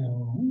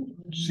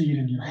seed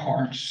in your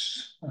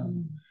hearts.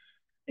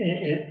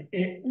 The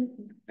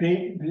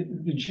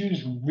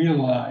Jews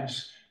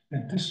realize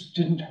that this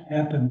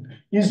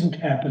isn't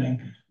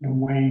happening the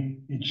way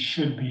it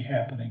should be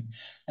happening,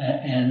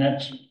 and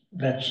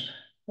that's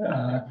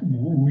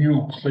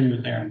real clear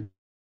there.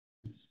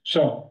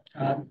 So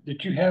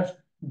that you have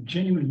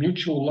genuine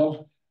mutual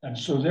love, and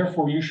so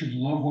therefore you should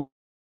love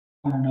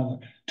one another.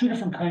 Two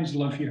different kinds of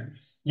love here.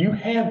 You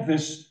have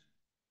this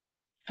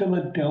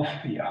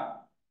Philadelphia.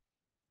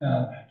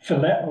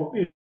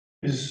 Phileo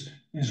is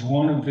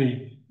one of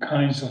the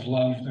kinds of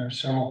love. There are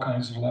several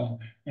kinds of love,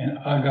 and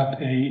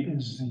agape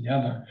is the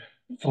other.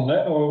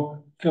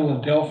 Phileo,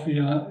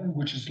 Philadelphia,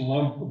 which is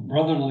love,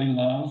 brotherly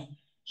love.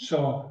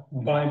 So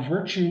by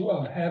virtue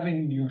of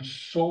having your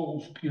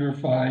souls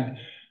purified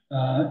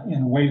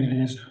in a way that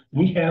is,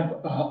 we have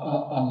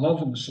a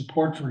love and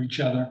support for each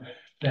other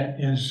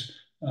that is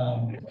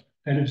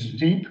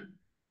deep,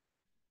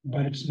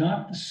 but it's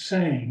not the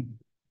same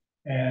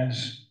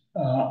as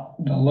the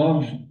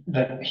love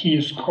that he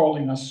is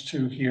calling us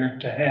to here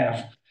to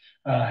have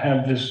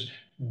this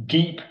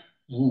deep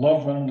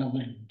love one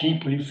another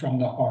deeply from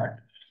the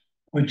heart,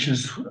 which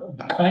is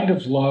the kind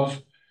of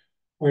love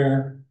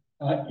where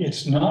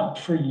it's not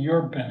for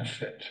your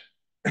benefit,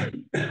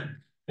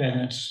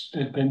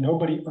 that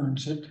nobody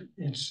earns it.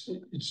 It's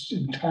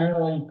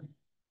entirely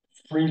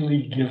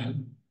freely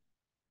given.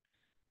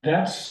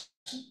 That's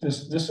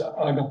this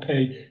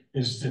agape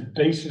is the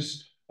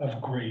basis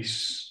of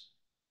grace.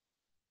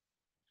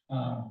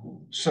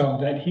 So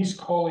that he's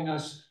calling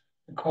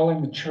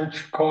the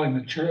church,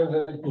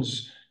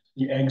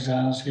 the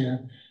exiles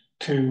here,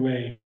 to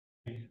a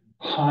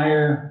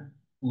higher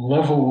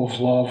level of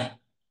love,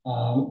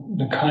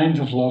 the kind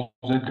of love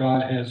that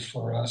God has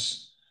for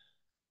us.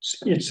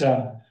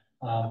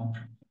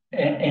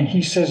 And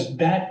he says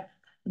that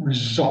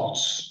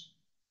results.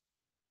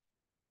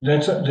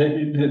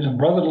 The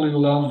brotherly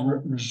love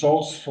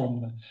results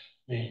from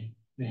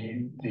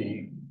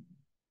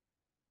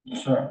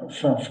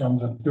from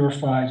the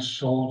purified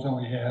soul that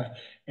we have,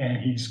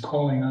 and he's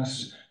calling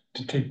us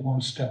to take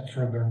one step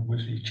further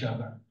with each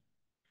other,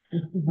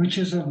 which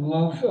is a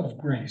love of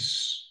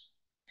grace.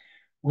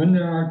 When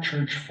there are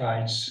church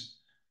fights,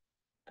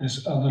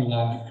 this other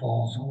love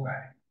falls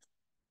away.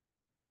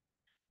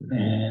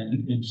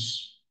 And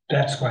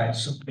that's why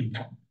it's so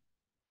painful.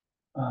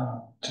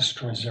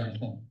 Destroys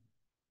everything.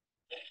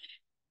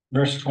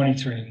 Verse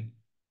 23,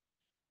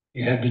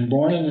 you have been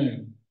born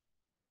anew,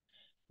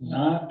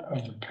 not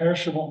of the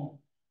perishable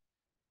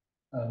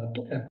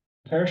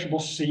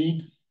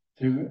seed,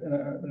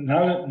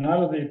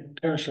 not of the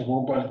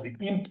perishable, but of the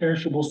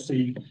imperishable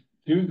seed,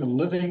 through the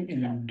living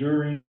and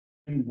enduring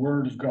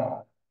word of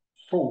God.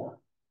 4.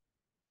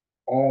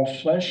 All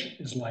flesh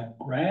is like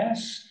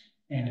grass,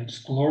 and its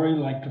glory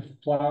like the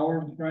flower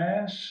of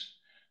grass.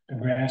 The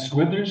grass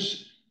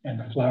withers, and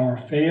the flower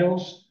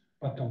fails,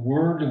 but the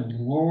word of the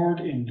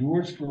Lord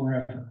endures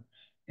forever.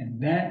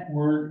 And that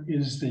word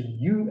is the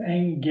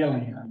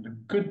euangelion, the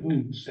good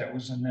news that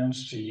was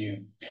announced to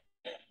you.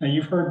 Now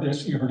you heard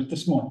it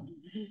this morning.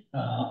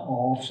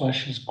 All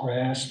flesh is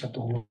grass, but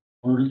the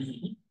word of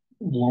the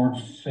Lord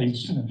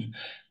fades,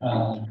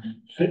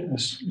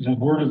 fitness. The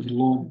word of the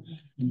Lord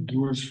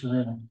endures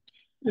forever.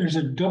 There's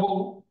a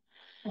double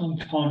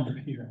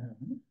entendre here.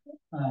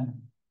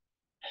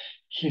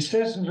 He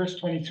says in verse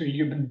 23,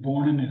 you've been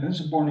born in it. This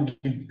is a born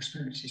again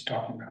experience he's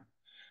talking about.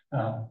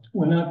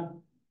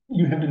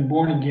 You have been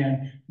born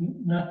again,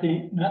 not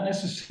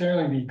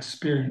necessarily the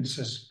experience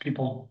as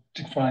people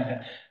define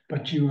it,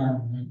 but you are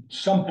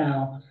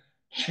somehow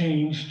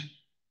changed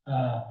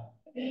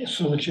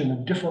so that you're in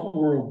a different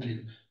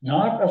worldview,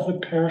 not of the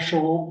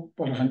perishable,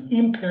 but of an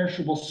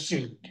imperishable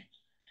seed,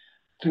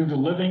 through the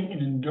living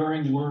and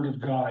enduring word of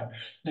God.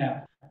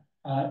 Now,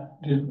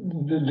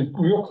 the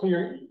real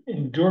clear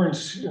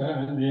endurance,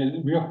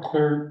 the real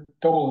clear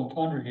double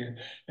entendre here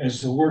is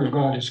the word of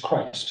God is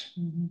Christ,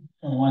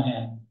 on one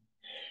hand.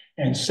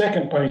 And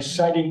second, by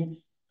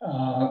citing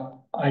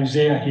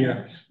Isaiah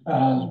here,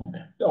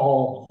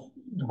 all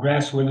the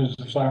grass withers,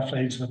 the flower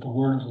fades, but the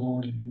word of the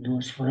Lord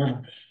endures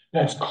forever.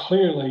 That's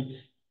clearly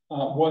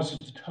was at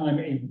the time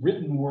a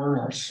written word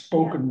or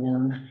spoken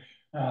word,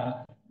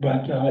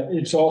 but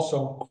it's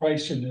also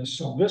Christ in this.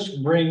 So this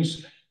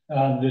brings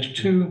the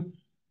two,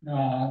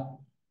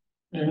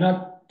 they're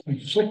not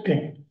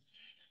conflicting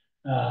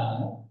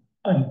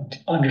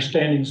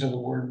understandings of the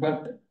word,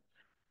 but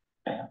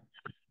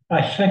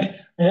I think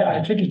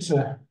it's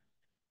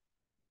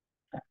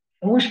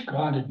I wish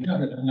God had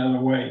done it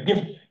another way.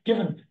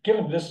 Given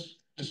this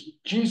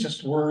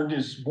Jesus word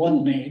is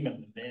one name,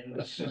 and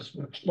this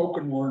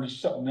spoken word is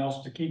something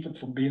else to keep it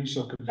from being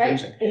so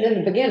confusing. Right, and in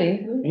the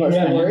beginning was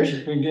the word.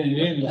 It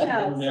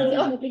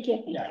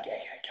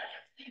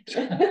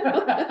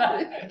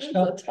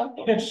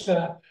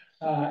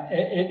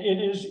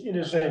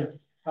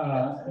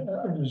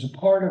is a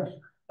part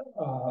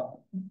of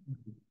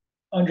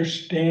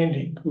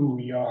understanding who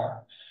we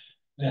are,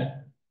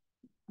 that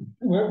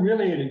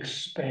really it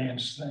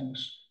expands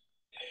things.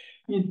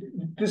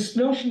 This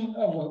notion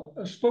of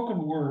a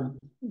spoken word,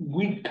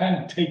 we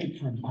kind of take it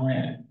for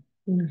granted.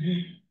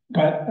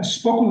 But a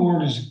spoken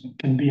word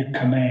can be a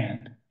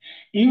command.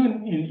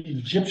 Even in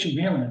Egyptian,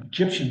 we have an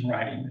Egyptian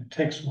writing, the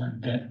text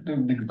word that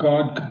the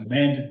God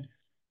commanded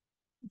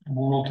the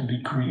world to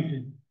be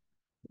created.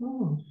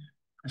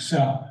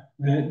 So,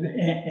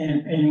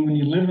 and when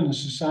you live in a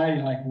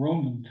society like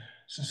Roman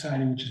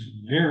society, which is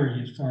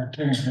very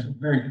authoritarian, has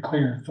very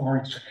clear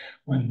authorities.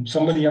 When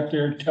somebody up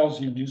there tells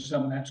you to do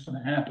something, that's going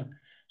to happen.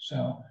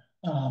 So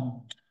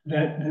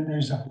that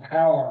there's a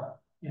power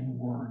in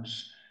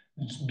words.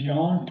 It's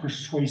beyond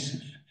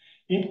persuasive.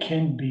 It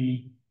can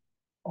be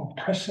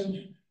oppressive,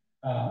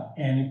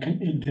 and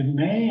it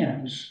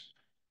demands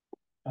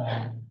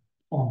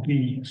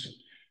obedience.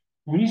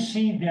 We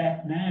see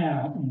that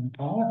now in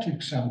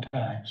politics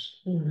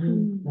sometimes,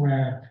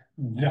 where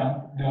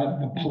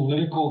the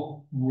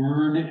political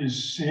word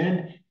is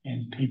said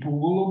and people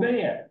will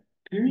obey it,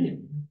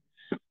 period.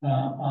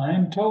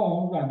 I'm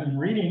told, I've been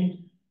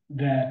reading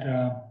that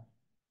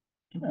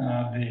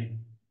the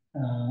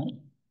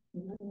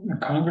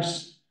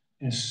Congress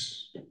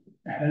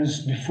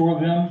has before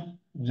them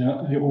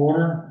the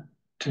order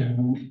to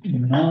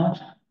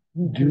not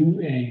do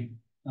a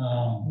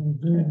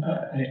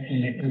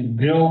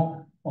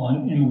bill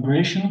on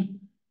immigration,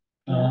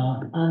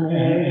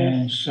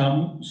 and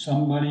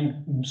somebody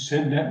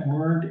said that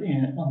word,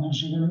 and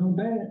unless you're going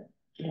to obey it.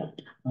 Yep.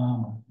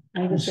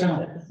 I was saying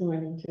that this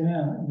morning too.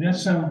 Yeah,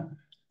 that's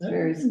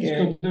very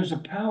scary. So there's a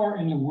power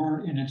in the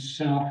word in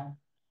itself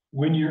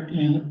when you're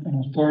in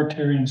an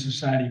authoritarian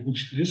society,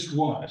 which this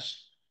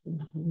was.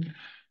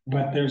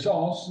 But there's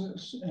also,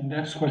 and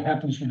that's what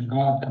happens when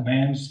God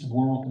commands the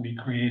world to be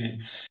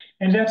created.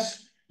 And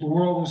the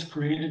world was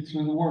created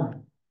through the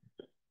word.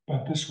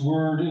 But this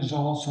word is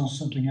also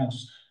something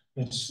else.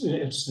 It's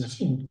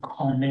this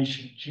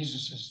incarnation.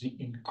 Jesus is the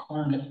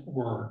incarnate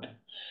word.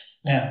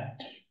 Now,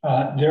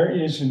 there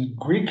is in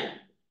Greek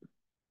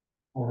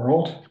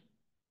world,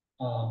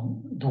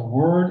 the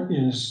word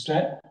is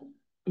the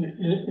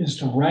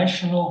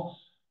rational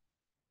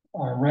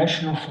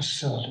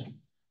facility.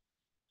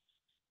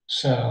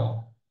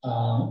 So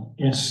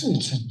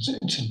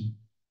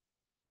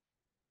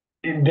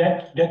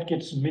that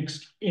gets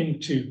mixed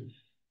into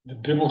the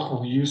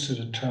biblical use of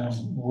the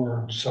term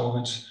word. So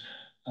it's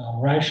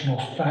rational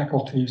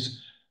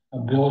faculties,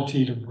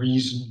 ability to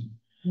reason.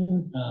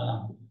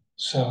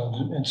 So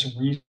it's a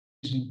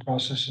reasoning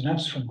process, and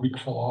that's from Greek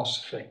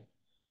philosophy.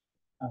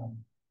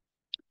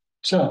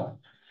 So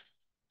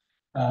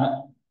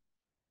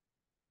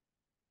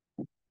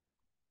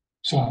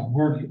So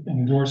word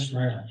endures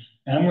forever.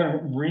 And I'm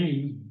gonna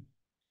read,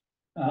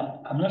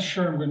 I'm not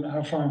sure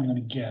how far I'm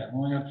gonna get. I've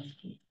only got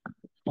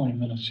 20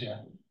 minutes here.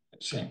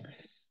 Let's see.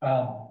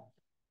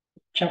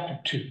 Chapter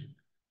 2.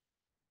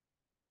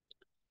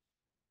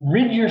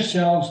 Rid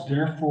yourselves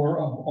therefore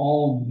of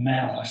all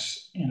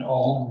malice and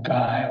all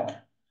guile,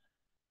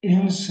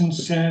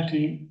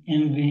 insincerity,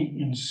 envy,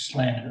 and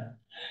slander.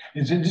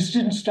 This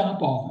didn't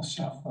stop all this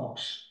stuff,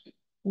 folks.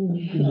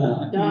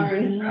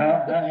 Darn.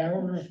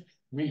 However,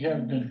 we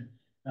have been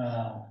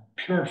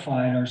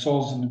purified, our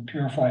souls have been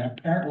purified.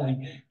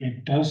 Apparently,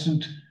 it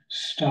doesn't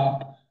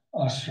stop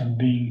us from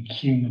being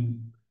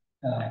human,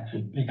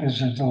 because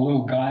there's a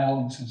little guile,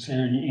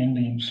 insincerity,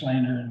 envy, and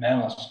slander, and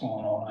malice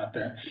going on out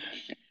there.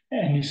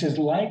 And he says,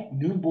 like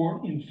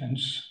newborn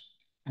infants,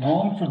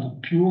 long for the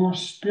pure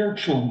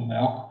spiritual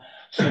milk,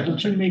 so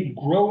that you may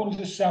grow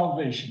into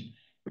salvation,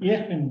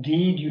 if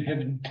indeed you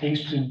have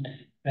tasted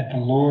that the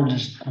Lord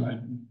is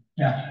good.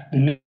 Now,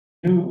 the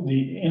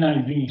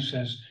NIV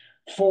says,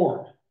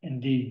 for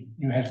indeed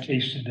you have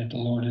tasted that the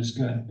Lord is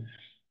good.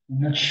 I'm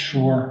not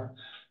sure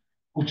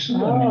which, I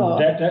mean,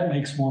 that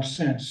makes more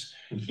sense.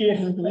 If,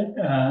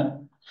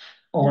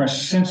 or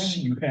since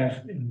you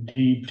have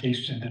indeed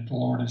tasted that the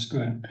Lord is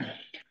good.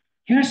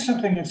 Here's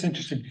something that's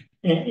interesting.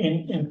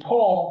 In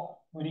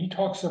Paul, when he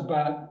talks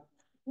about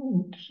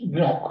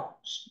milk,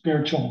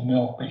 spiritual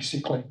milk,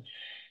 basically,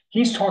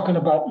 he's talking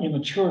about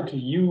immaturity.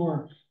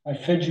 I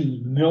fed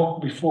you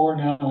milk before,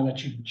 now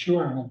that you're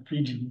mature, I'm gonna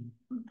feed you.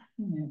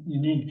 You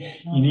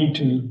need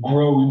to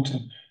grow into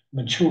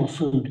mature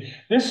food.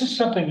 This is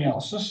something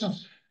else. This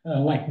is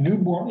like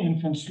newborn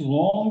infants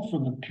long for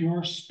the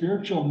pure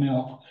spiritual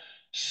milk,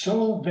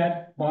 so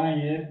that by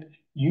it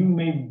you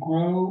may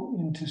grow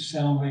into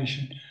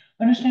salvation.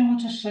 Understand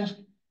what this says?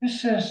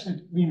 This says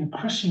that being a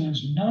Christian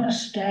is not a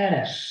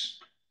status.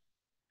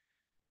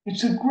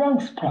 It's a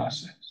growth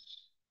process.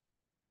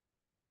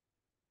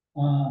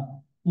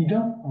 You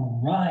don't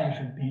arrive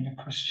at being a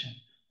Christian.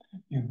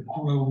 You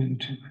grow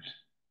into it.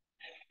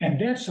 And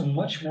that's a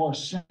much more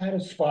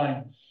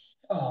satisfying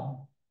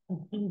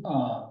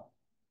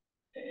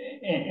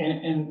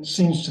and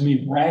seems to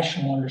me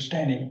rational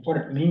understanding of what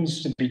it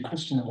means to be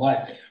Christian in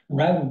life,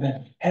 rather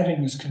than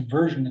having this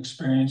conversion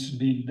experience and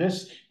being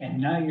this and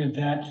now you're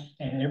that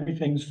and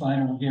everything's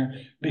fine over here.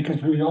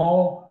 Because we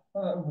all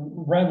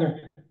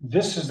rather,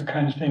 this is the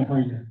kind of thing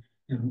where you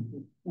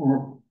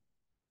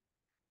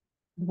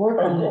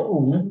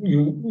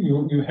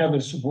have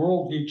this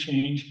worldview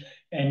change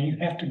and you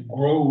have to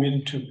grow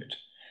into it.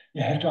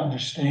 You have to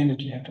understand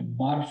it, you have to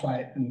modify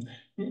it, and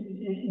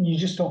you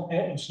just don't,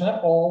 it's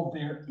not all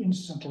there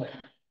instantly.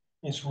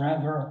 It's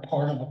rather a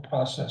part of a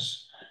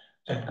process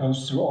that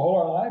goes through all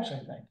our lives, I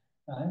think.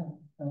 I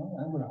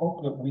would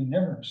hope that we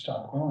never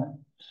stop growing.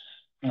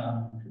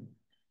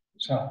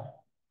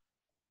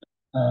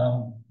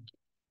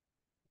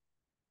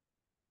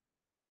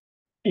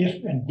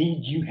 If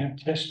indeed you have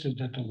tasted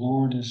that the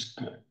Lord is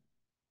good,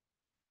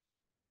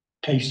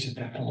 tasted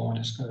that the Lord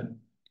is good.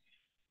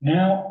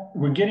 Now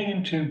we're getting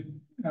into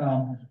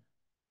a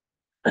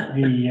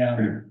really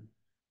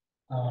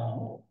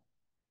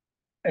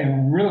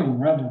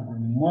rather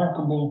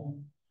remarkable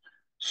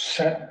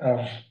set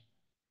of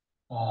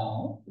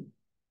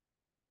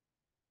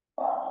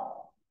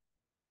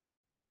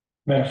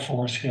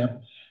metaphors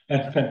here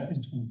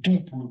that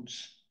deep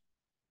roots.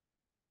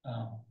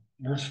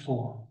 Verse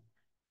 4.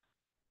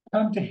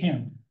 Come to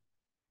him,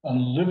 a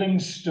living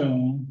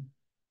stone,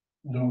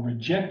 though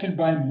rejected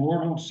by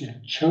mortals,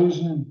 yet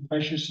chosen and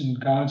precious in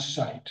God's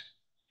sight.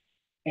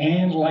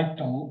 And like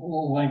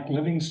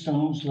living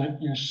stones,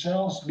 let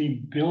yourselves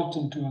be built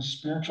into a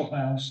spiritual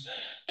house,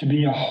 to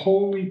be a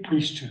holy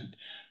priesthood,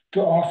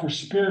 to offer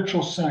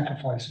spiritual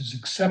sacrifices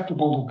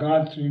acceptable to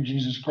God through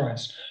Jesus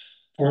Christ.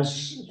 For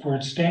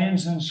it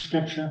stands in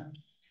Scripture,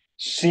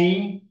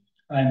 see,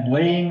 I'm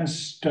laying a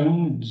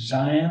stone in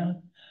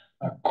Zion,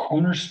 a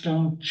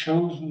cornerstone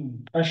chosen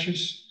and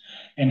precious,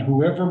 and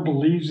whoever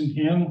believes in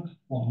him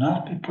will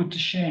not be put to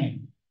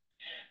shame.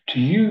 To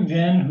you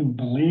then who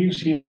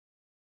believes he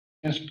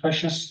is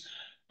precious,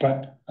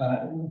 but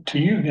to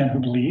you then who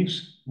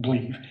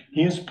believe,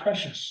 he is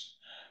precious.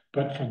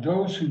 But for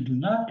those who do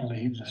not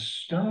believe, the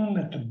stone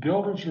that the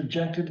builders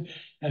rejected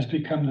has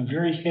become the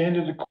very head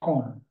of the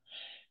corner,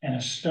 and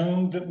a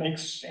stone that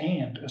makes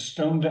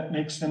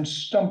them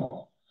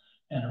stumble,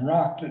 and a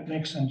rock that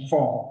makes them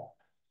fall.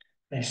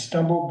 They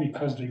stumble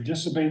because they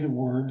disobey the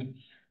word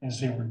as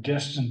they were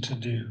destined to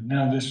do.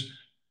 Now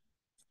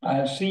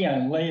I'm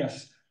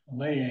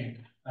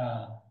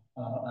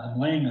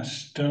laying a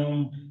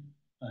stone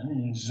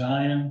in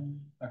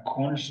Zion, a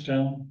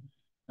cornerstone.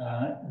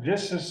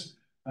 This is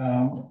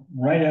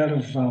right out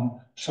of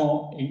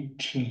Psalm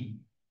 18.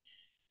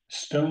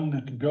 Stone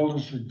that the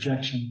builder's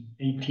rejection,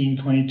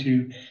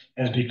 18:22,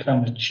 has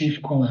become the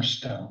chief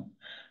cornerstone.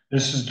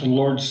 This is the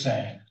Lord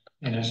saying,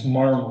 it is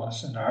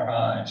marvelous in our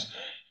eyes.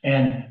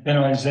 And then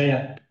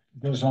Isaiah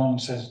goes on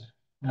and says,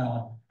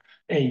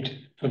 8,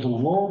 For the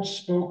Lord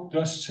spoke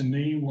thus to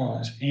me while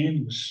his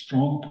hand was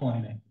strong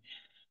upon me.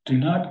 Do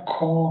not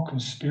call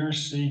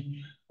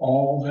conspiracy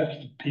all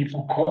that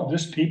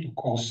this people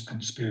calls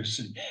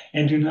conspiracy,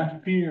 and do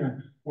not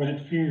fear what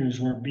it fears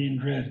or being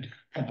dread.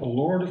 But the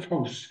Lord of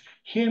hosts,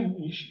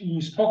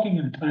 he's talking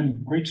in a time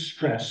of great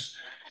stress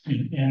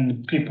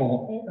in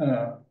people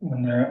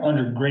when they're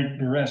under great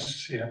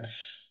duress here.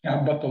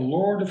 But the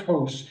Lord of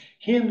hosts,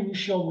 him you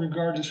shall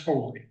regard as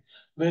holy.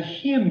 Let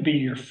him be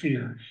your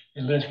fear,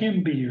 and let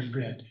him be your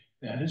dread.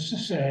 That is to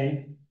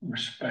say,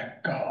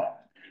 respect God.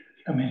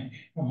 I mean,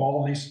 of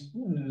all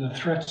the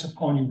threats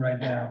upon you right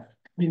now,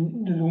 I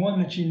mean, the one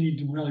that you need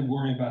to really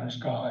worry about is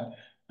God.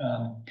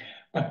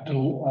 But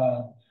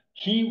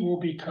he will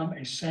become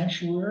a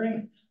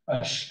sanctuary,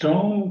 a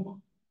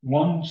stone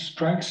one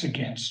strikes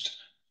against.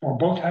 For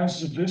both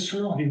houses of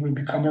Israel, he will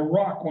become a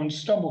rock one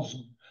stumbles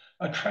on,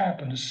 a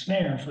trap and a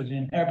snare for the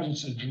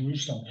inhabitants of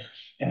Jerusalem.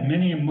 And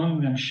many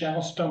among them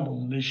shall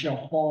stumble, and they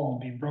shall fall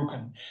and be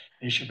broken.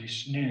 They shall be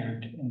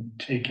snared and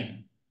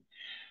taken.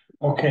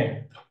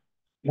 Okay.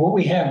 What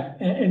we have,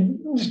 and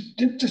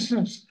this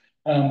is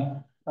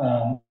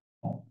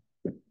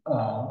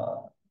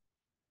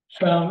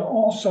found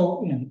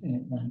also in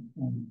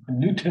the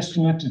New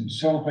Testament and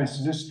several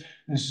places.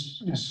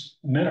 This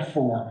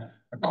metaphor,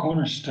 a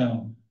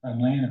cornerstone, I'm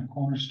laying a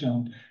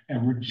cornerstone, a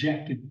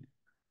rejected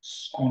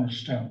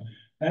cornerstone,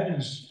 that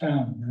is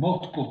found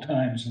multiple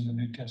times in the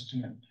New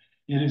Testament.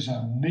 It is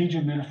a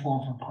major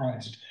metaphor for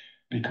Christ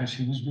because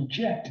he was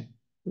rejected.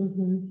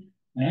 Mm-hmm.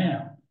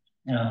 Now,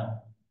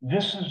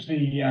 this is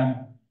the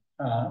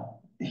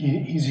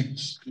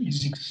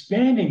he's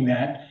expanding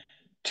that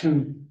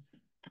to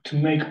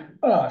make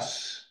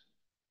us,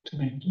 to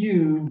make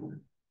you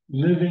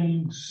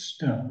living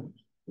stones.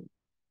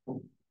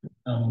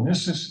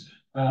 This is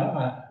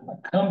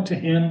come to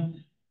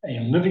him, a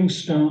living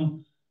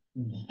stone,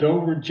 though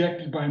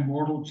rejected by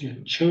mortals,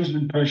 yet chosen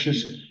and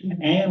precious,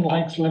 and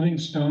like living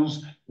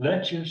stones,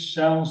 let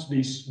yourselves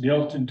be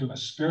built into a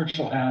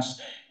spiritual house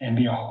and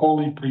be a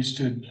holy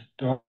priesthood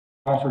to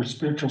offer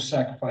spiritual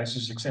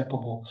sacrifices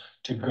acceptable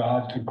to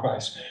God through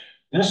Christ.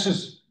 This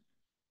is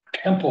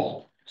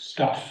temple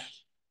stuff.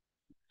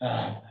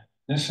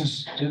 This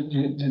is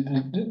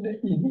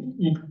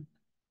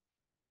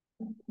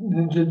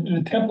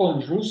the temple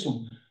in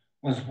Jerusalem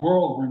was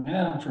world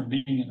renowned for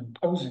being an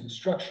imposing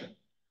structure.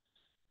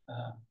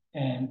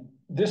 And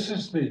this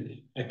is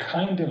the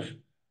kind of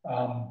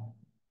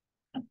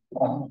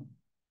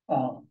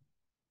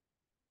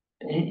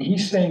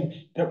he's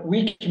saying that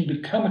we can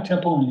become a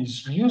temple, and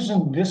he's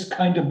using this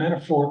kind of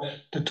metaphor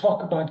to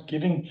talk about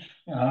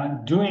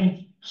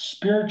doing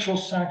spiritual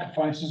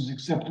sacrifices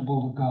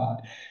acceptable to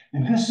God.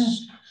 And this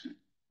is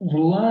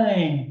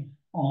relying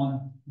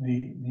on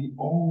the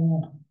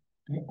old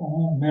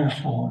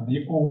metaphor,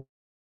 the old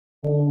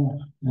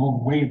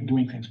way of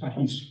doing things, but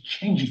he's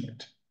changing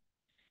it.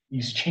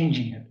 He's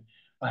changing it.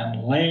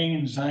 I'm laying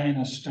in Zion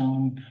a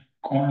stone,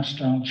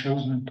 cornerstone,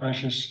 chosen and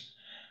precious,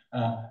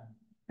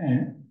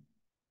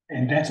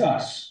 and that's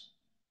us.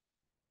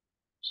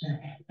 See,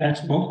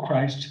 that's both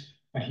Christ,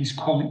 but he's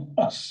calling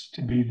us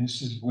to be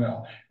this as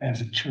well,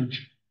 as a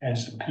church,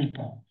 as the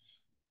people.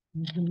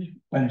 Mm-hmm.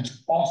 But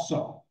it's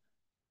also,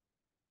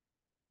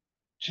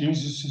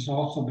 Jesus has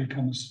also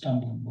become a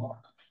stumbling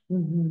block.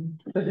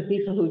 Mm-hmm. For the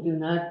people who do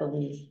not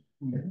believe.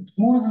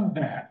 More than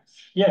that.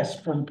 Yes,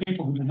 for the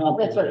people who do not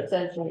believe. That's what it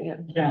says.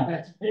 Yeah.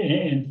 Right.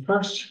 In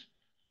 1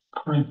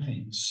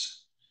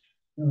 Corinthians,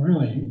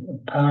 really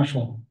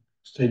powerful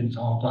statements. I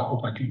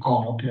hope I can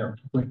call it up here.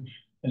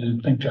 I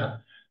didn't think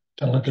to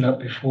look it up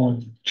before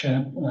the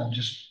chat. I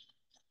just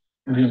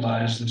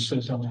realized this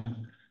says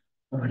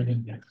already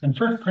in there. In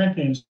 1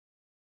 Corinthians,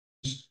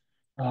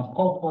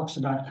 Paul talks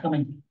about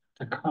coming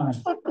to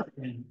Corinth,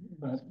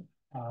 but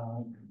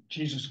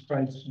Jesus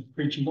Christ,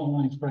 preaching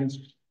only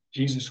Christ,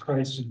 Jesus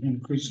Christ and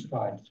him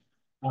crucified.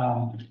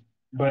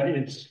 But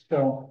it's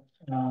so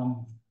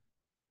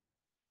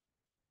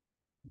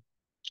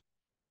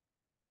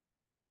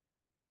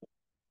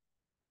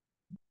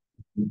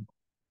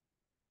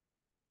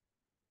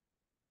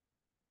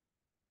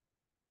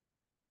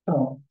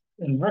so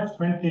in 1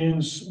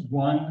 Corinthians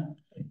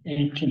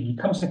 1:18, he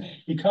comes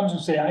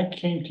and say, I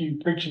came to you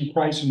preaching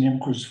Christ and him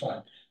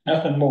crucified,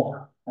 nothing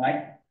more,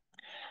 right?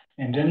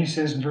 And then he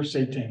says in verse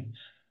 18,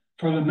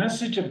 for the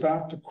message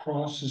about the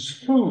cross is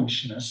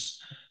foolishness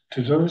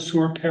to those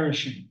who are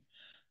perishing,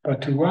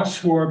 but to us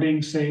who are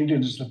being saved,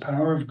 it is the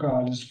power of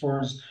God, as far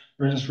as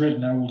it is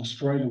written, I will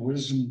destroy the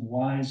wisdom of the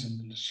wise,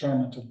 and the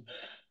discernment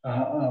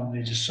of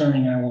the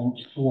discerning I will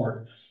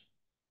thwart.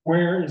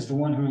 Where is the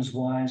one who is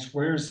wise?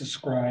 Where is the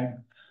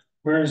scribe?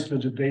 Where is the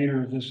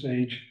debater of this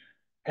age?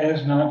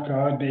 Has not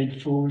God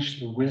made foolish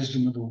the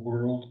wisdom of the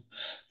world?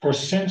 For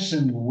since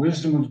in the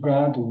wisdom of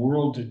God, the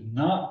world did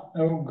not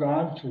know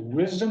God through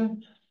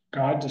wisdom,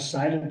 God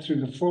decided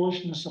through the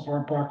foolishness of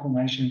our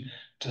proclamation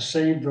to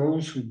save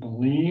those who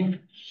believe.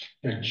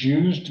 The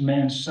Jews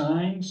demand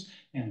signs,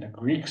 and the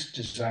Greeks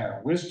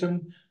desire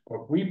wisdom,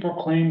 but we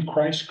proclaim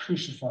Christ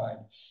crucified,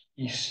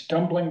 a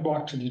stumbling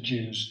block to the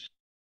Jews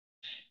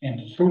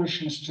and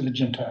foolishness to the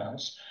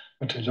Gentiles.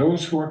 But to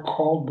those who are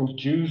called, both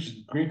Jews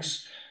and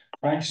Greeks,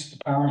 Christ, the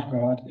power of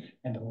God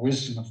and the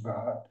wisdom of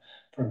God.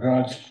 For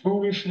God's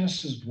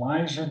foolishness is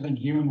wiser than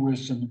human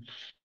wisdom,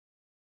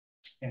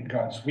 and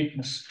God's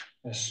weakness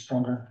is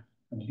stronger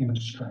than human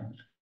strength.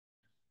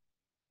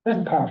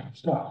 That's powerful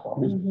stuff.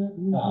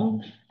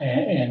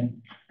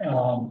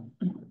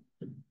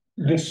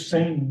 This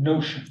same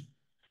notion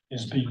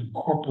is being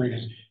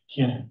incorporated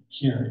here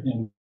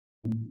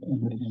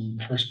in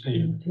First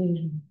Peter.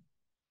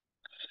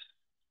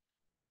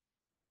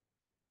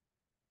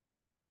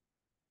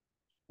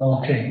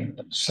 Okay,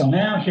 so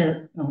now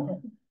here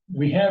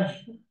we have,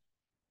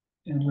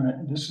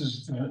 and this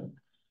is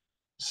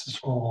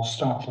where we'll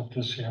stop with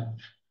this here.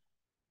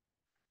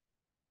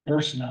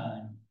 Verse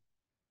 9.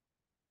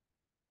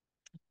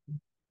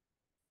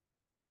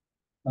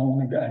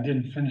 I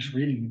didn't finish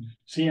reading.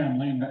 See, I'm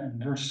laying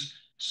in verse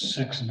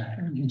 6 now.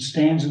 It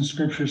stands in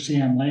Scripture. See,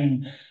 I'm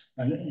laying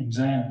in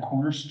Zion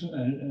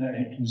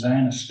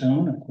a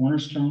stone, a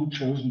cornerstone,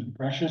 chosen and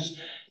precious,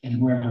 and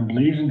whoever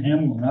believes in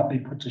him will not be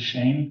put to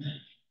shame.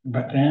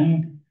 But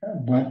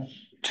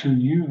to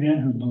you then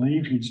who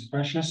believe, he's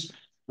precious.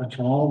 But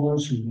to all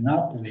those who do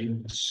not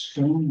believe, the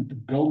stone that the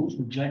builders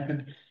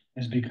rejected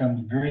has become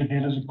the very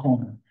head of the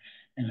corner,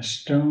 and a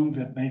stone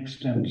that makes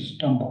them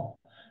stumble,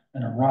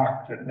 and a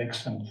rock that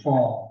makes them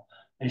fall.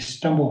 They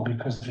stumble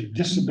because they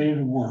disobey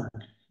the word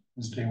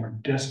as they were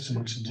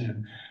destined to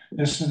do.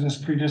 This is this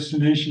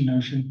predestination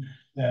notion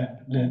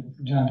that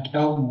John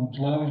Calvin would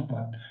love,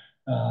 but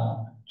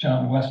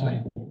John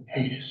Wesley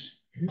hated.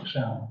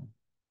 So,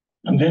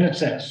 and then it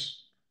says,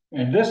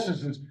 and this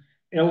is as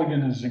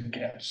elegant as it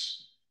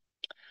gets,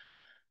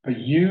 but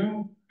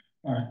you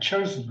are a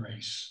chosen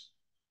race,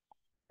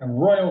 a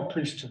royal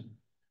priesthood,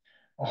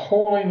 a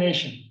holy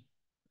nation,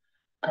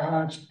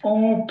 God's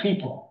own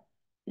people,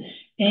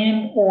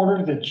 in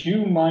order that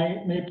you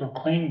may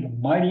proclaim the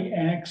mighty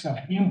acts of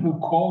him who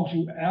called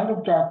you out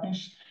of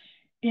darkness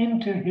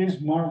into his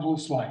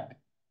marvelous light.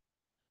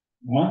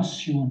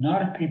 Once you were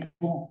not a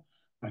people,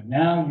 but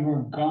now you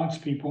are God's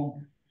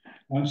people.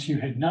 Once you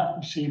had not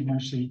received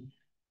mercy,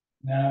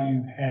 now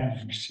you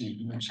have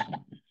received mercy.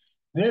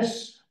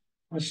 This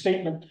was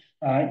statement,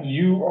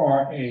 you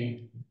are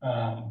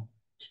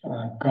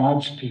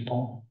God's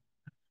people.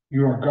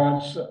 You are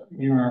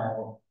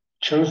a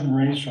chosen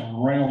race, a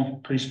royal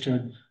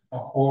priesthood, a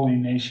holy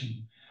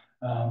nation.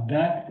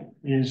 That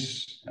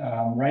is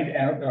right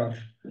out of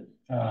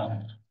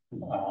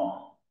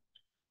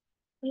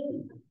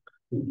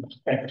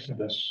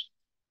Exodus.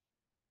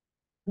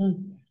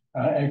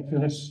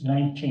 Exodus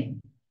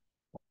 19.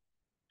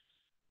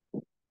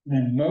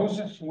 Then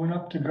Moses went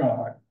up to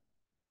God.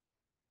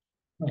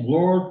 The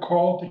Lord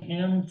called to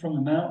him from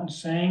the mountain,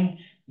 saying,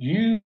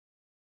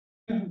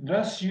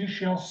 Thus you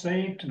shall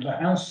say to the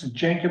house of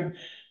Jacob,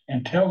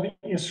 and tell the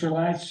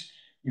Israelites,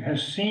 you have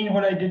seen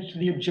what I did to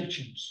the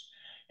Egyptians,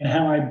 and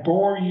how I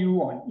bore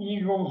you on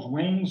eagle's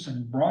wings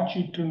and brought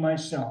you to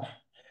myself.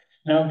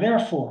 Now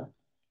therefore,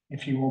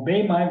 if you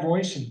obey my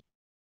voice and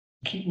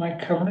keep my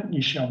covenant,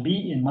 you shall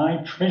be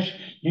my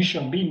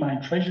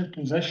treasured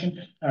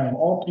possession out of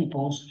all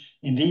peoples.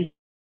 Indeed,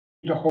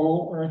 the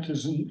whole earth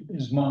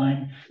is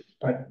mine,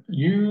 but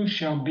you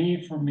shall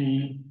be for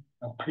me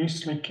a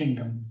priestly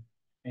kingdom,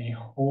 a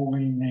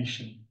holy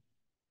nation.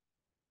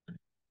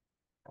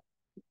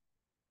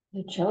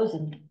 The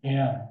chosen.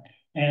 Yeah.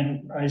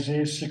 And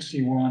Isaiah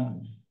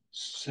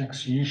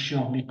 61:6, you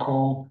shall be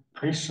called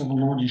priests of the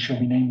Lord, you shall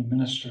be named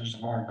ministers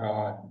of our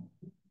God.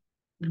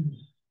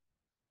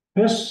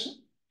 This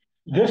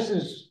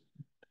is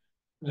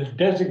the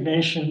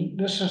designation,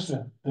 this is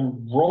the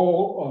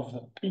role of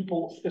the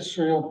people of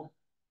Israel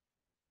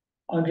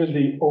under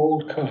the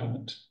old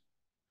covenant.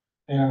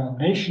 They are a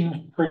nation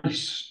of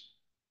priests.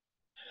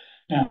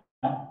 Now,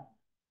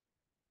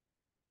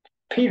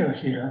 Peter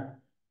here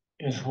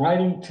is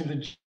writing to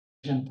the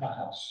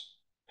Gentiles.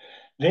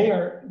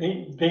 Their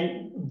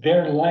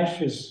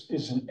life is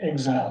in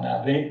exile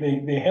now.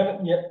 They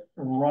haven't yet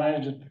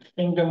arrived at the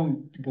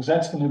kingdom, because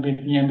that's going to be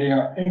at the end. They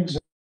are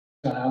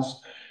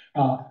exiles.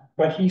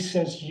 But he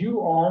says,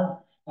 you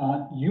are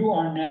now you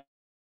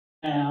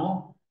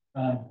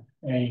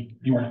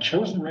are a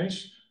chosen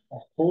race, a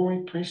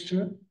holy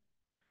priesthood,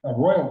 a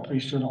royal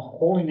priesthood, a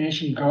holy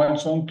nation,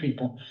 God's own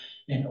people,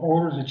 in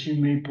order that you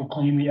may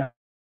proclaim the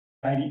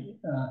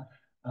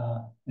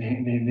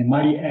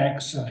mighty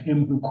acts of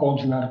him who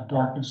called you out of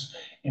darkness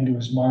into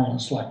his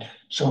marvelous light.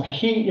 So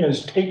he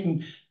is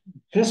taking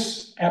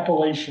this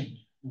appellation,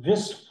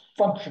 this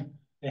function.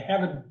 They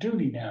have a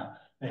duty now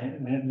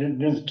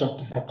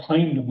to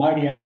proclaim the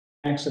mighty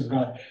acts of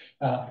God.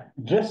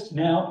 This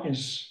now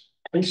is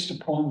placed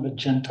upon the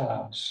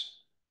Gentiles.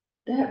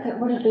 That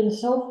would have been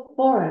so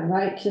foreign,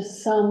 right, to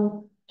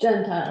some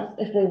Gentiles,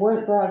 if they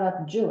weren't brought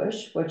up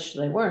Jewish, which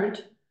they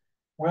weren't.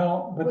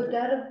 Well, but would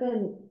that have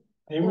been?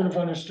 They would have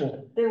understood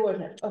it. They would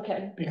have,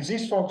 okay. Because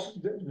these folks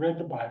read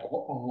the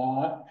Bible a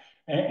lot,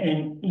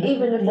 and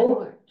even if they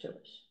weren't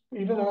Jewish.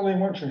 Even though they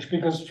weren't Jewish,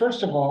 because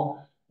first of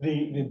all,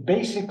 the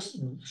basic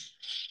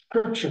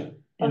scripture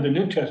in the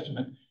New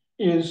Testament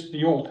is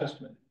the Old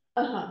Testament.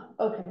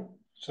 Okay.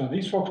 So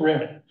these folks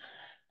read it.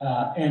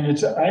 And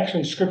it's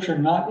actually scripture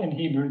not in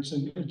Hebrew, it's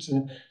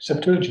a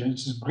Septuagint,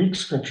 it's a Greek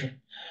scripture.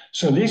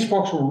 So these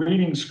folks were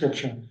reading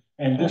scripture,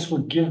 and this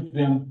would give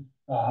them,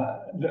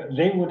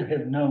 they would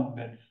have known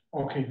that,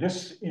 okay,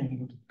 this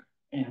in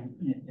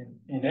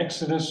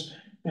Exodus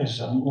is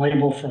a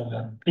label for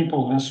the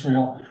people of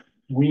Israel.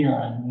 We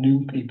are a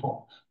new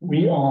people.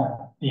 We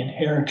are the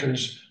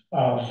inheritors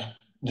of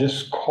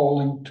this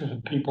calling to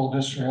the people of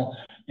Israel.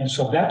 And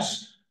so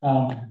that's,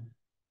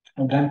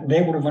 then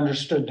they would have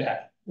understood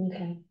that.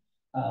 Okay.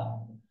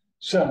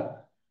 So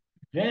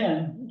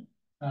then,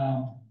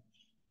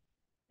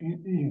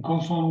 it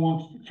goes on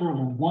one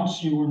further.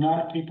 Once you were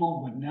not a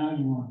people, but now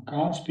you are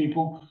God's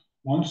people.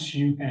 Once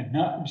you had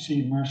not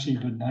received mercy,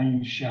 but now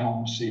you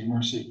shall receive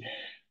mercy.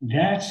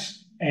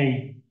 That's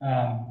a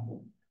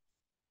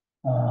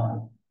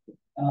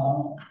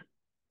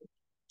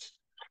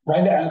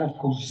right out of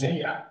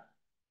Hosea.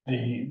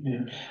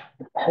 The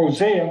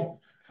Hosea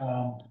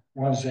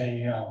was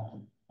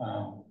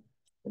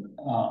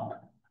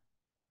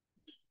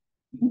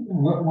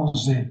what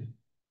was the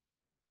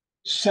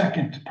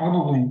second,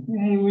 probably,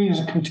 he was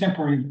a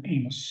contemporary of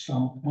Amos,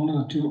 so one of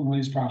the two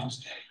earliest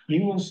prophets. He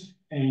was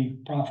a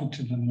prophet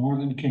to the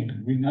northern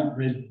kingdom. We've not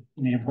read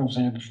any of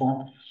Hosea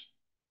before,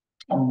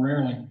 or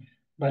rarely,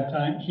 but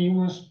he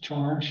was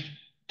charged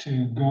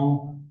to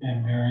go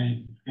and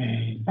marry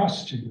a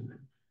prostitute.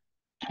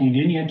 He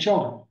didn't have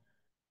children.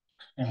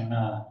 And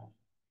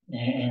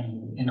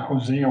in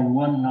Hosea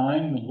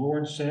 1:9, the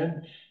Lord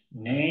said,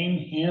 "Name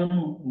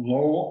him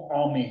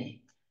Lo-Ami,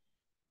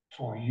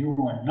 for you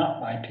are not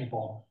my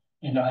people,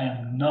 and I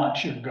am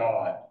not your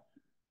God."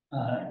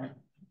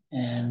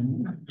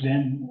 And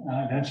then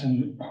that's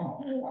in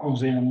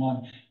Hosea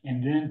 1.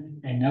 And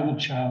then another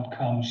child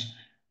comes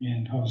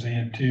in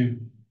Hosea 2.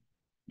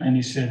 And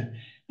he said,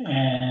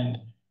 "And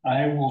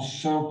I will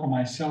sow for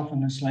myself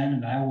in this land,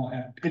 and I will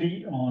have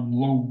pity on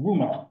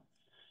Lo-Ruhamah.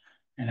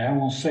 And I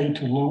will say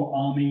to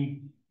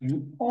Lo-Ami,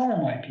 you are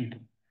my people,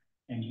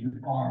 and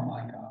you are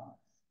my God.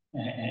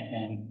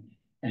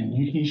 And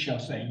he shall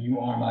say, you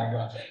are my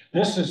God."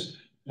 This is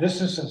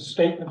a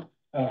statement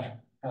of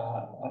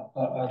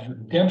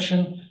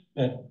redemption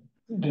that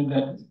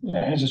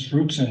has its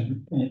roots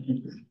in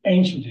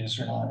ancient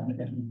Israel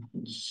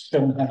in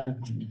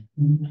 700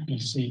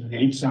 BC,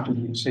 8th century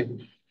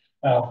BC,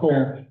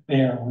 where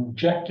they are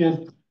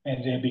rejected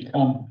and they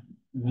become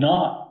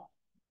not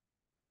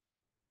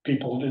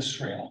people of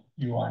Israel.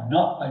 You are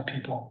not my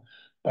people,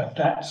 but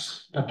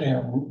they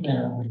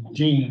are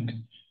redeemed.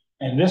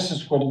 And this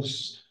is what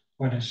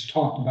is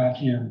talked about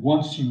here.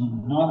 Once you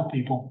were not a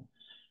people,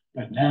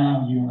 but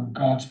now you are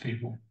God's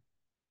people.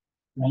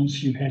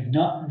 Once you had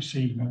not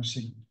received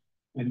mercy,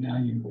 but now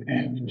you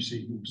have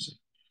received mercy.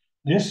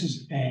 This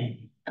is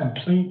a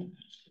complete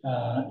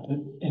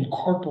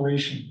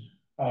incorporation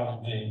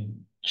of the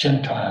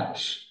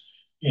Gentiles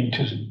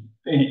into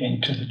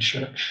the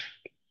church.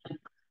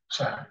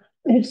 So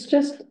It's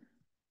just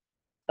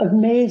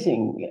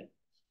amazing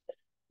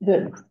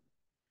that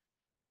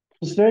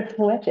it's very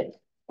poetic.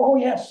 oh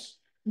yes.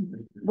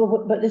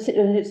 But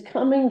it's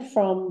coming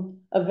from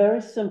a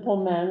very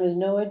simple man with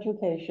no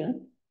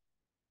education.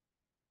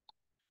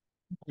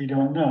 We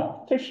don't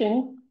know.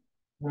 Fishing.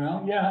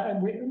 Well, yeah,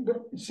 and but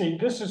see,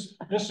 this is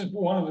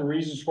one of the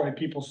reasons why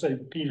people say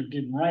Peter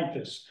didn't write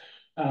this.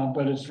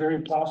 But it's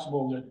very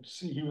possible that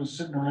he was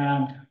sitting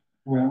around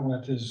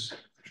with his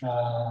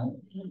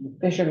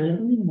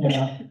Fisherman.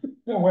 yeah.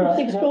 Well,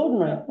 it's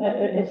extraordinary.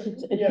 It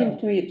seems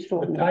to be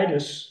extraordinary.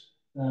 Titus,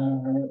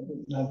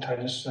 not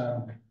Titus,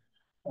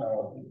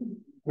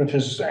 with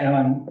his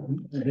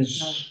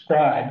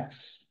scribe,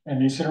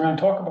 and they sit around and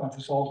talk about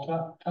this all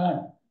the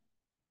time.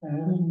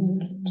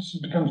 And this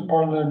becomes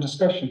part of their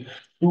discussion.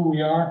 Who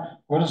we are,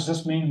 what does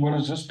this mean? What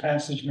does this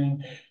passage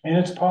mean? And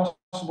it's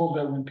possible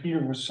that when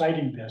Peter was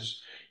citing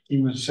this, he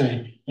would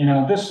say, you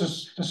know, this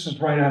is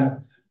right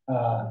out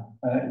of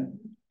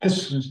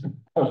this is the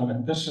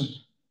covenant. This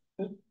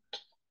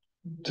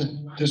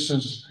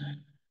is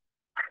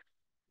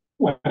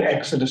what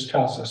Exodus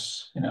tells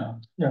us, you know,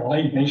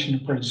 late nation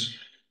of priests.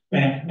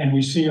 And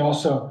we see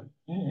also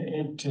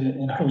it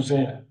in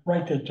Hosea,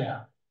 write that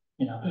down,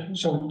 you know.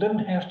 So it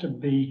doesn't have to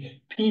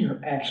be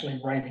Peter actually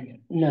writing it.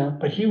 No.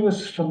 But he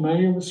was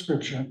familiar with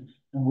scripture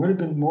and would have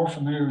been more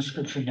familiar with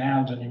scripture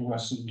now than he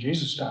was in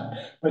Jesus' time,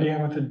 but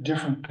yeah, with a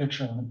different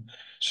picture of him.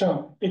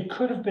 So it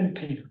could have been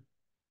Peter.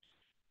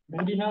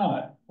 Maybe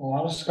not. A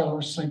lot of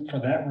scholars think for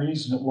that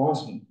reason it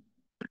wasn't.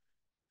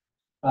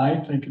 I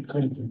think it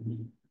could have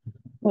been.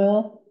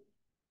 Well,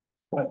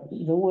 but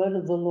the word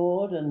of the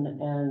Lord and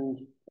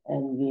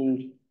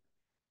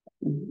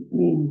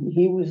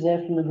he was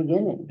there from the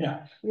beginning.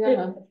 Yeah.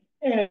 Yeah.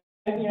 And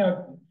you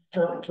know,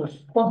 for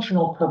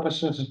functional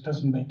purposes, it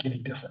doesn't make any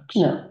difference.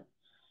 No,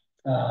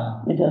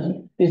 it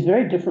doesn't. It's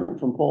very different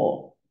from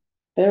Paul.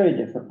 Very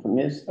different from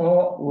his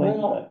way.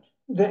 Well,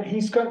 that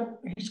he's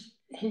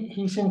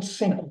in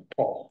sync with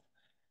Paul.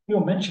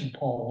 You'll mention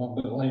Paul a little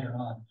bit later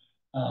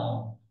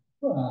on,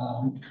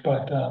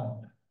 but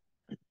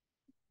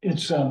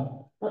it's,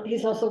 Well,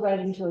 he's also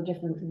writing to a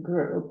different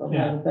group a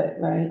Yeah. little bit,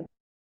 right?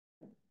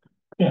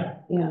 yeah,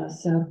 Yeah,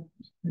 so.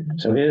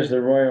 So here's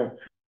the royal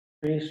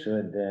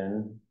priesthood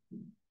then,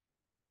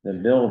 the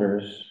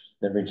builders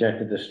that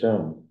rejected the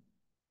stone.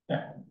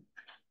 Yeah.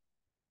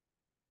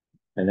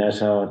 And that's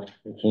how it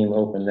became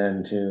open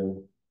then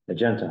to the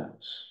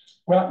Gentiles.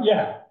 well,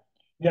 yeah.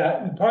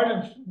 Yeah, and part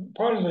of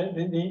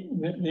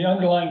the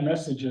underlying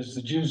message is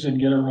the Jews didn't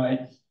get it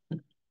right.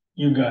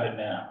 You got it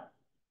now.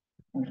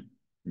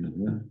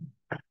 Mhm.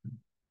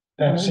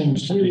 That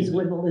seems to Jews be,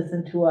 wouldn't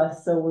listen to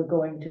us, so we're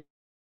going to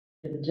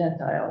the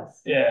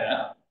Gentiles.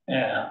 yeah,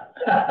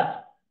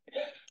 yeah.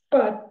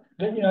 But,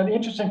 the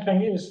interesting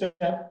thing is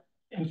that,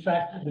 in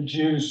fact, the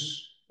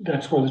Jews,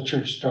 that's where the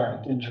church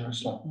started, in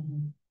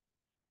Jerusalem.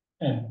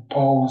 And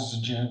Paul was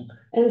a Jew.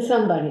 And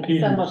somebody, Peter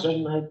some of was-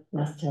 them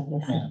must have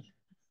listened.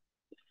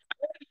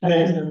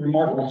 The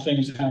remarkable thing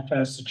is how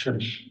fast the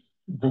church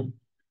grew,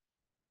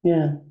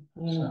 Yeah.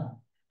 so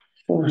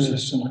Totally.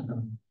 persistently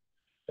grew.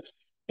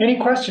 Any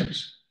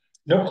questions?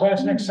 No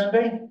class next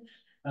Sunday?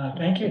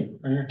 Thank you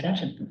for your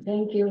attention.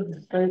 Thank you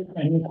for.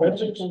 Any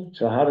questions?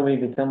 So how do we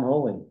become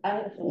holy?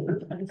 How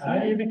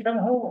do you become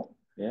whole?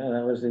 Yeah,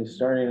 that was the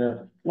starting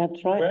of,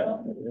 That's right.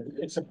 Well,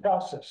 it's a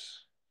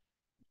process,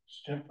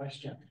 step by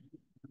step.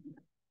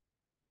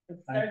 It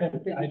starts at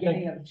the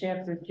beginning of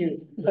chapter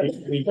 2.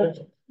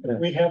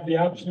 We have the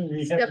option, we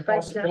have the Step by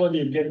step.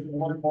 possibility of getting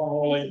more and more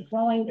holy.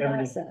 Growing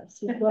Every day.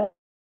 process.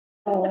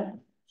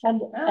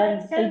 And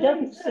it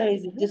doesn't say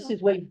that this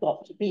is where you've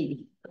got to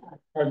be.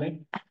 Pardon me?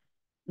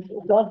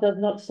 God does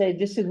not say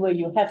this is where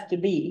you have to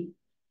be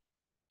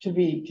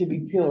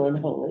pure and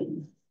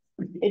holy.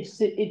 It's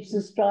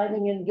the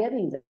striving and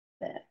getting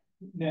there.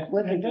 Yeah,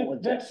 Working and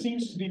towards that it.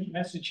 seems to be the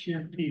message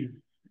here, Peter.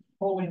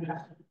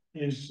 Holiness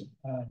is,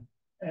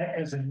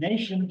 as a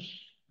nation,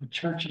 the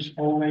church is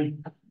holy,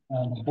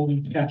 the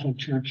Holy Catholic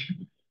Church.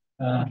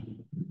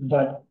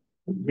 But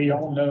we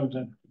all know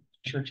that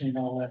the church ain't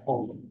all that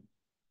holy.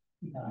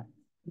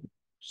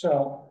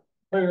 So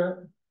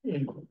clear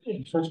in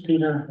First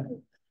Peter,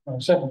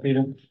 Second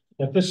Peter,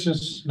 that this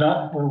is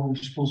not where we're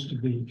supposed to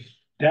be.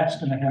 That's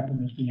gonna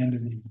happen at the end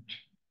of the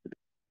age.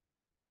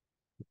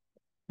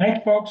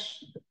 Thanks,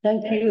 folks.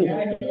 Thank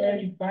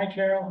you. Bye,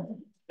 Carol.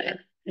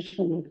 Just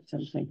want to look at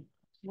something.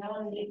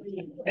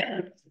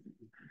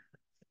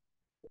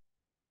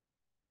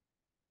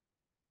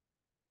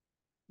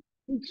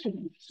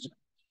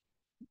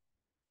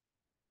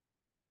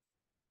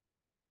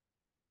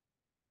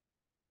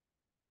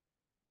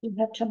 You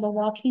have trouble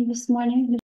walking this morning?